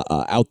one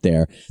out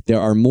there.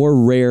 There are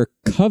more rare,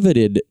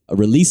 coveted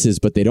releases,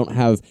 but they don't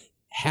have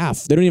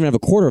half. They don't even have a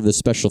quarter of the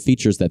special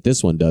features that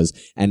this one does.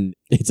 And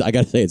I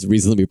got to say, it's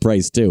reasonably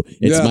priced, too.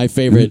 It's my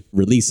favorite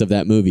release of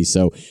that movie.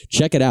 So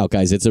check it out,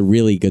 guys. It's a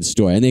really good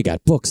story. And they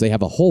got books. They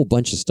have a whole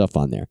bunch of stuff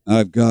on there.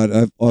 I've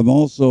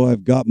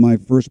got my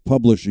first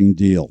publishing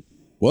deal.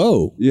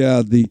 Whoa.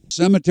 Yeah, the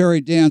Cemetery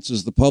Dance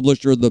is the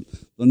publisher. The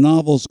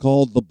novel's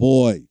called The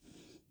Boy.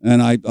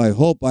 And I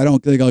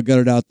don't think I'll get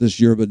it out this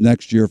year, but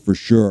next year for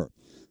sure.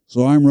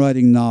 So I'm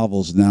writing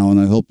novels now, and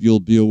I hope you'll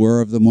be aware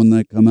of them when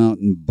they come out,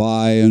 and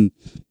buy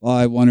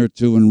one or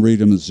two and read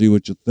them and see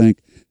what you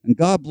think. And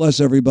God bless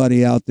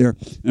everybody out there.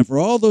 And for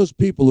all those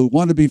people who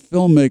want to be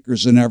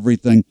filmmakers and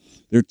everything,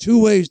 there are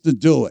two ways to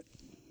do it.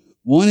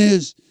 One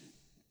is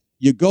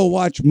you go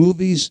watch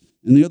movies,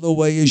 and the other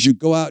way is you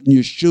go out and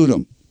you shoot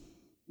them.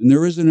 And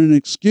there isn't an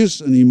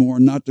excuse anymore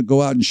not to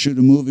go out and shoot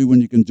a movie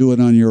when you can do it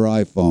on your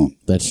iPhone.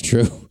 That's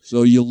true.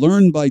 So you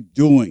learn by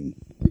doing.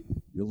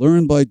 You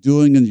learn by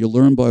doing, and you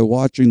learn by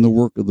watching the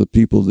work of the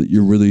people that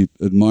you really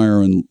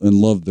admire and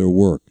love their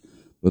work.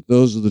 But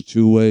those are the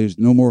two ways.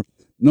 No more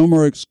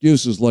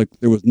excuses like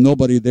there was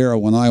nobody there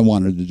when I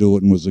wanted to do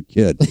it and was a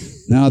kid.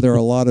 Now there are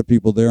a lot of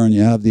people there, and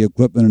you have the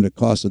equipment, and it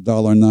costs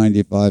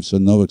 $1.95, so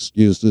no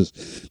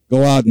excuses.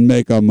 Go out and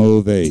make a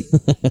movie.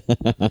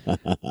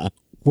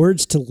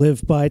 Words to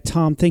live by.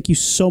 Tom, thank you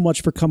so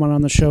much for coming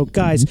on the show.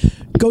 Guys,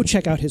 go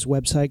check out his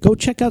website. Go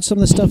check out some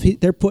of the stuff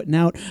they're putting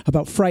out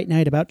about Fright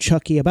Night, about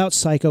Chucky, about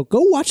Psycho. Go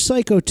watch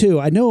Psycho 2.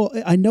 I know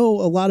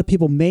a lot of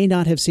people may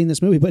not have seen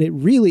this movie, but it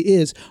really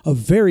is a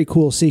very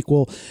cool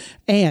sequel.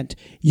 And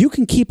you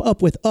can keep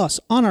up with us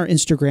on our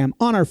Instagram,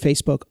 on our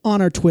Facebook,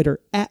 on our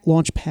Twitter, at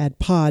Launchpad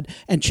Pod,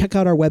 and check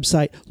out our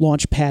website,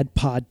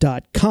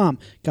 launchpadpod.com.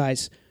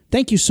 Guys,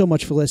 thank you so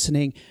much for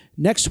listening.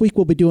 Next week,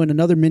 we'll be doing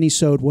another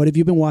mini-sode. What have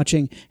you been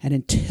watching? And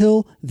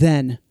until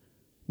then,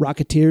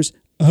 Rocketeers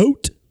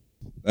out.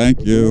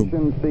 Thank you.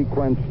 Ignition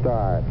sequence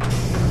start.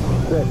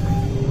 6,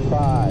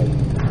 5,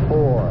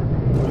 4,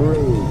 3,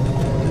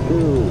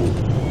 2,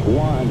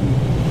 1,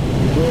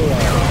 0.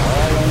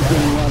 All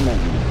engine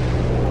running.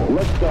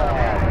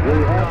 Liftoff. We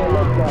have a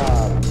liftoff.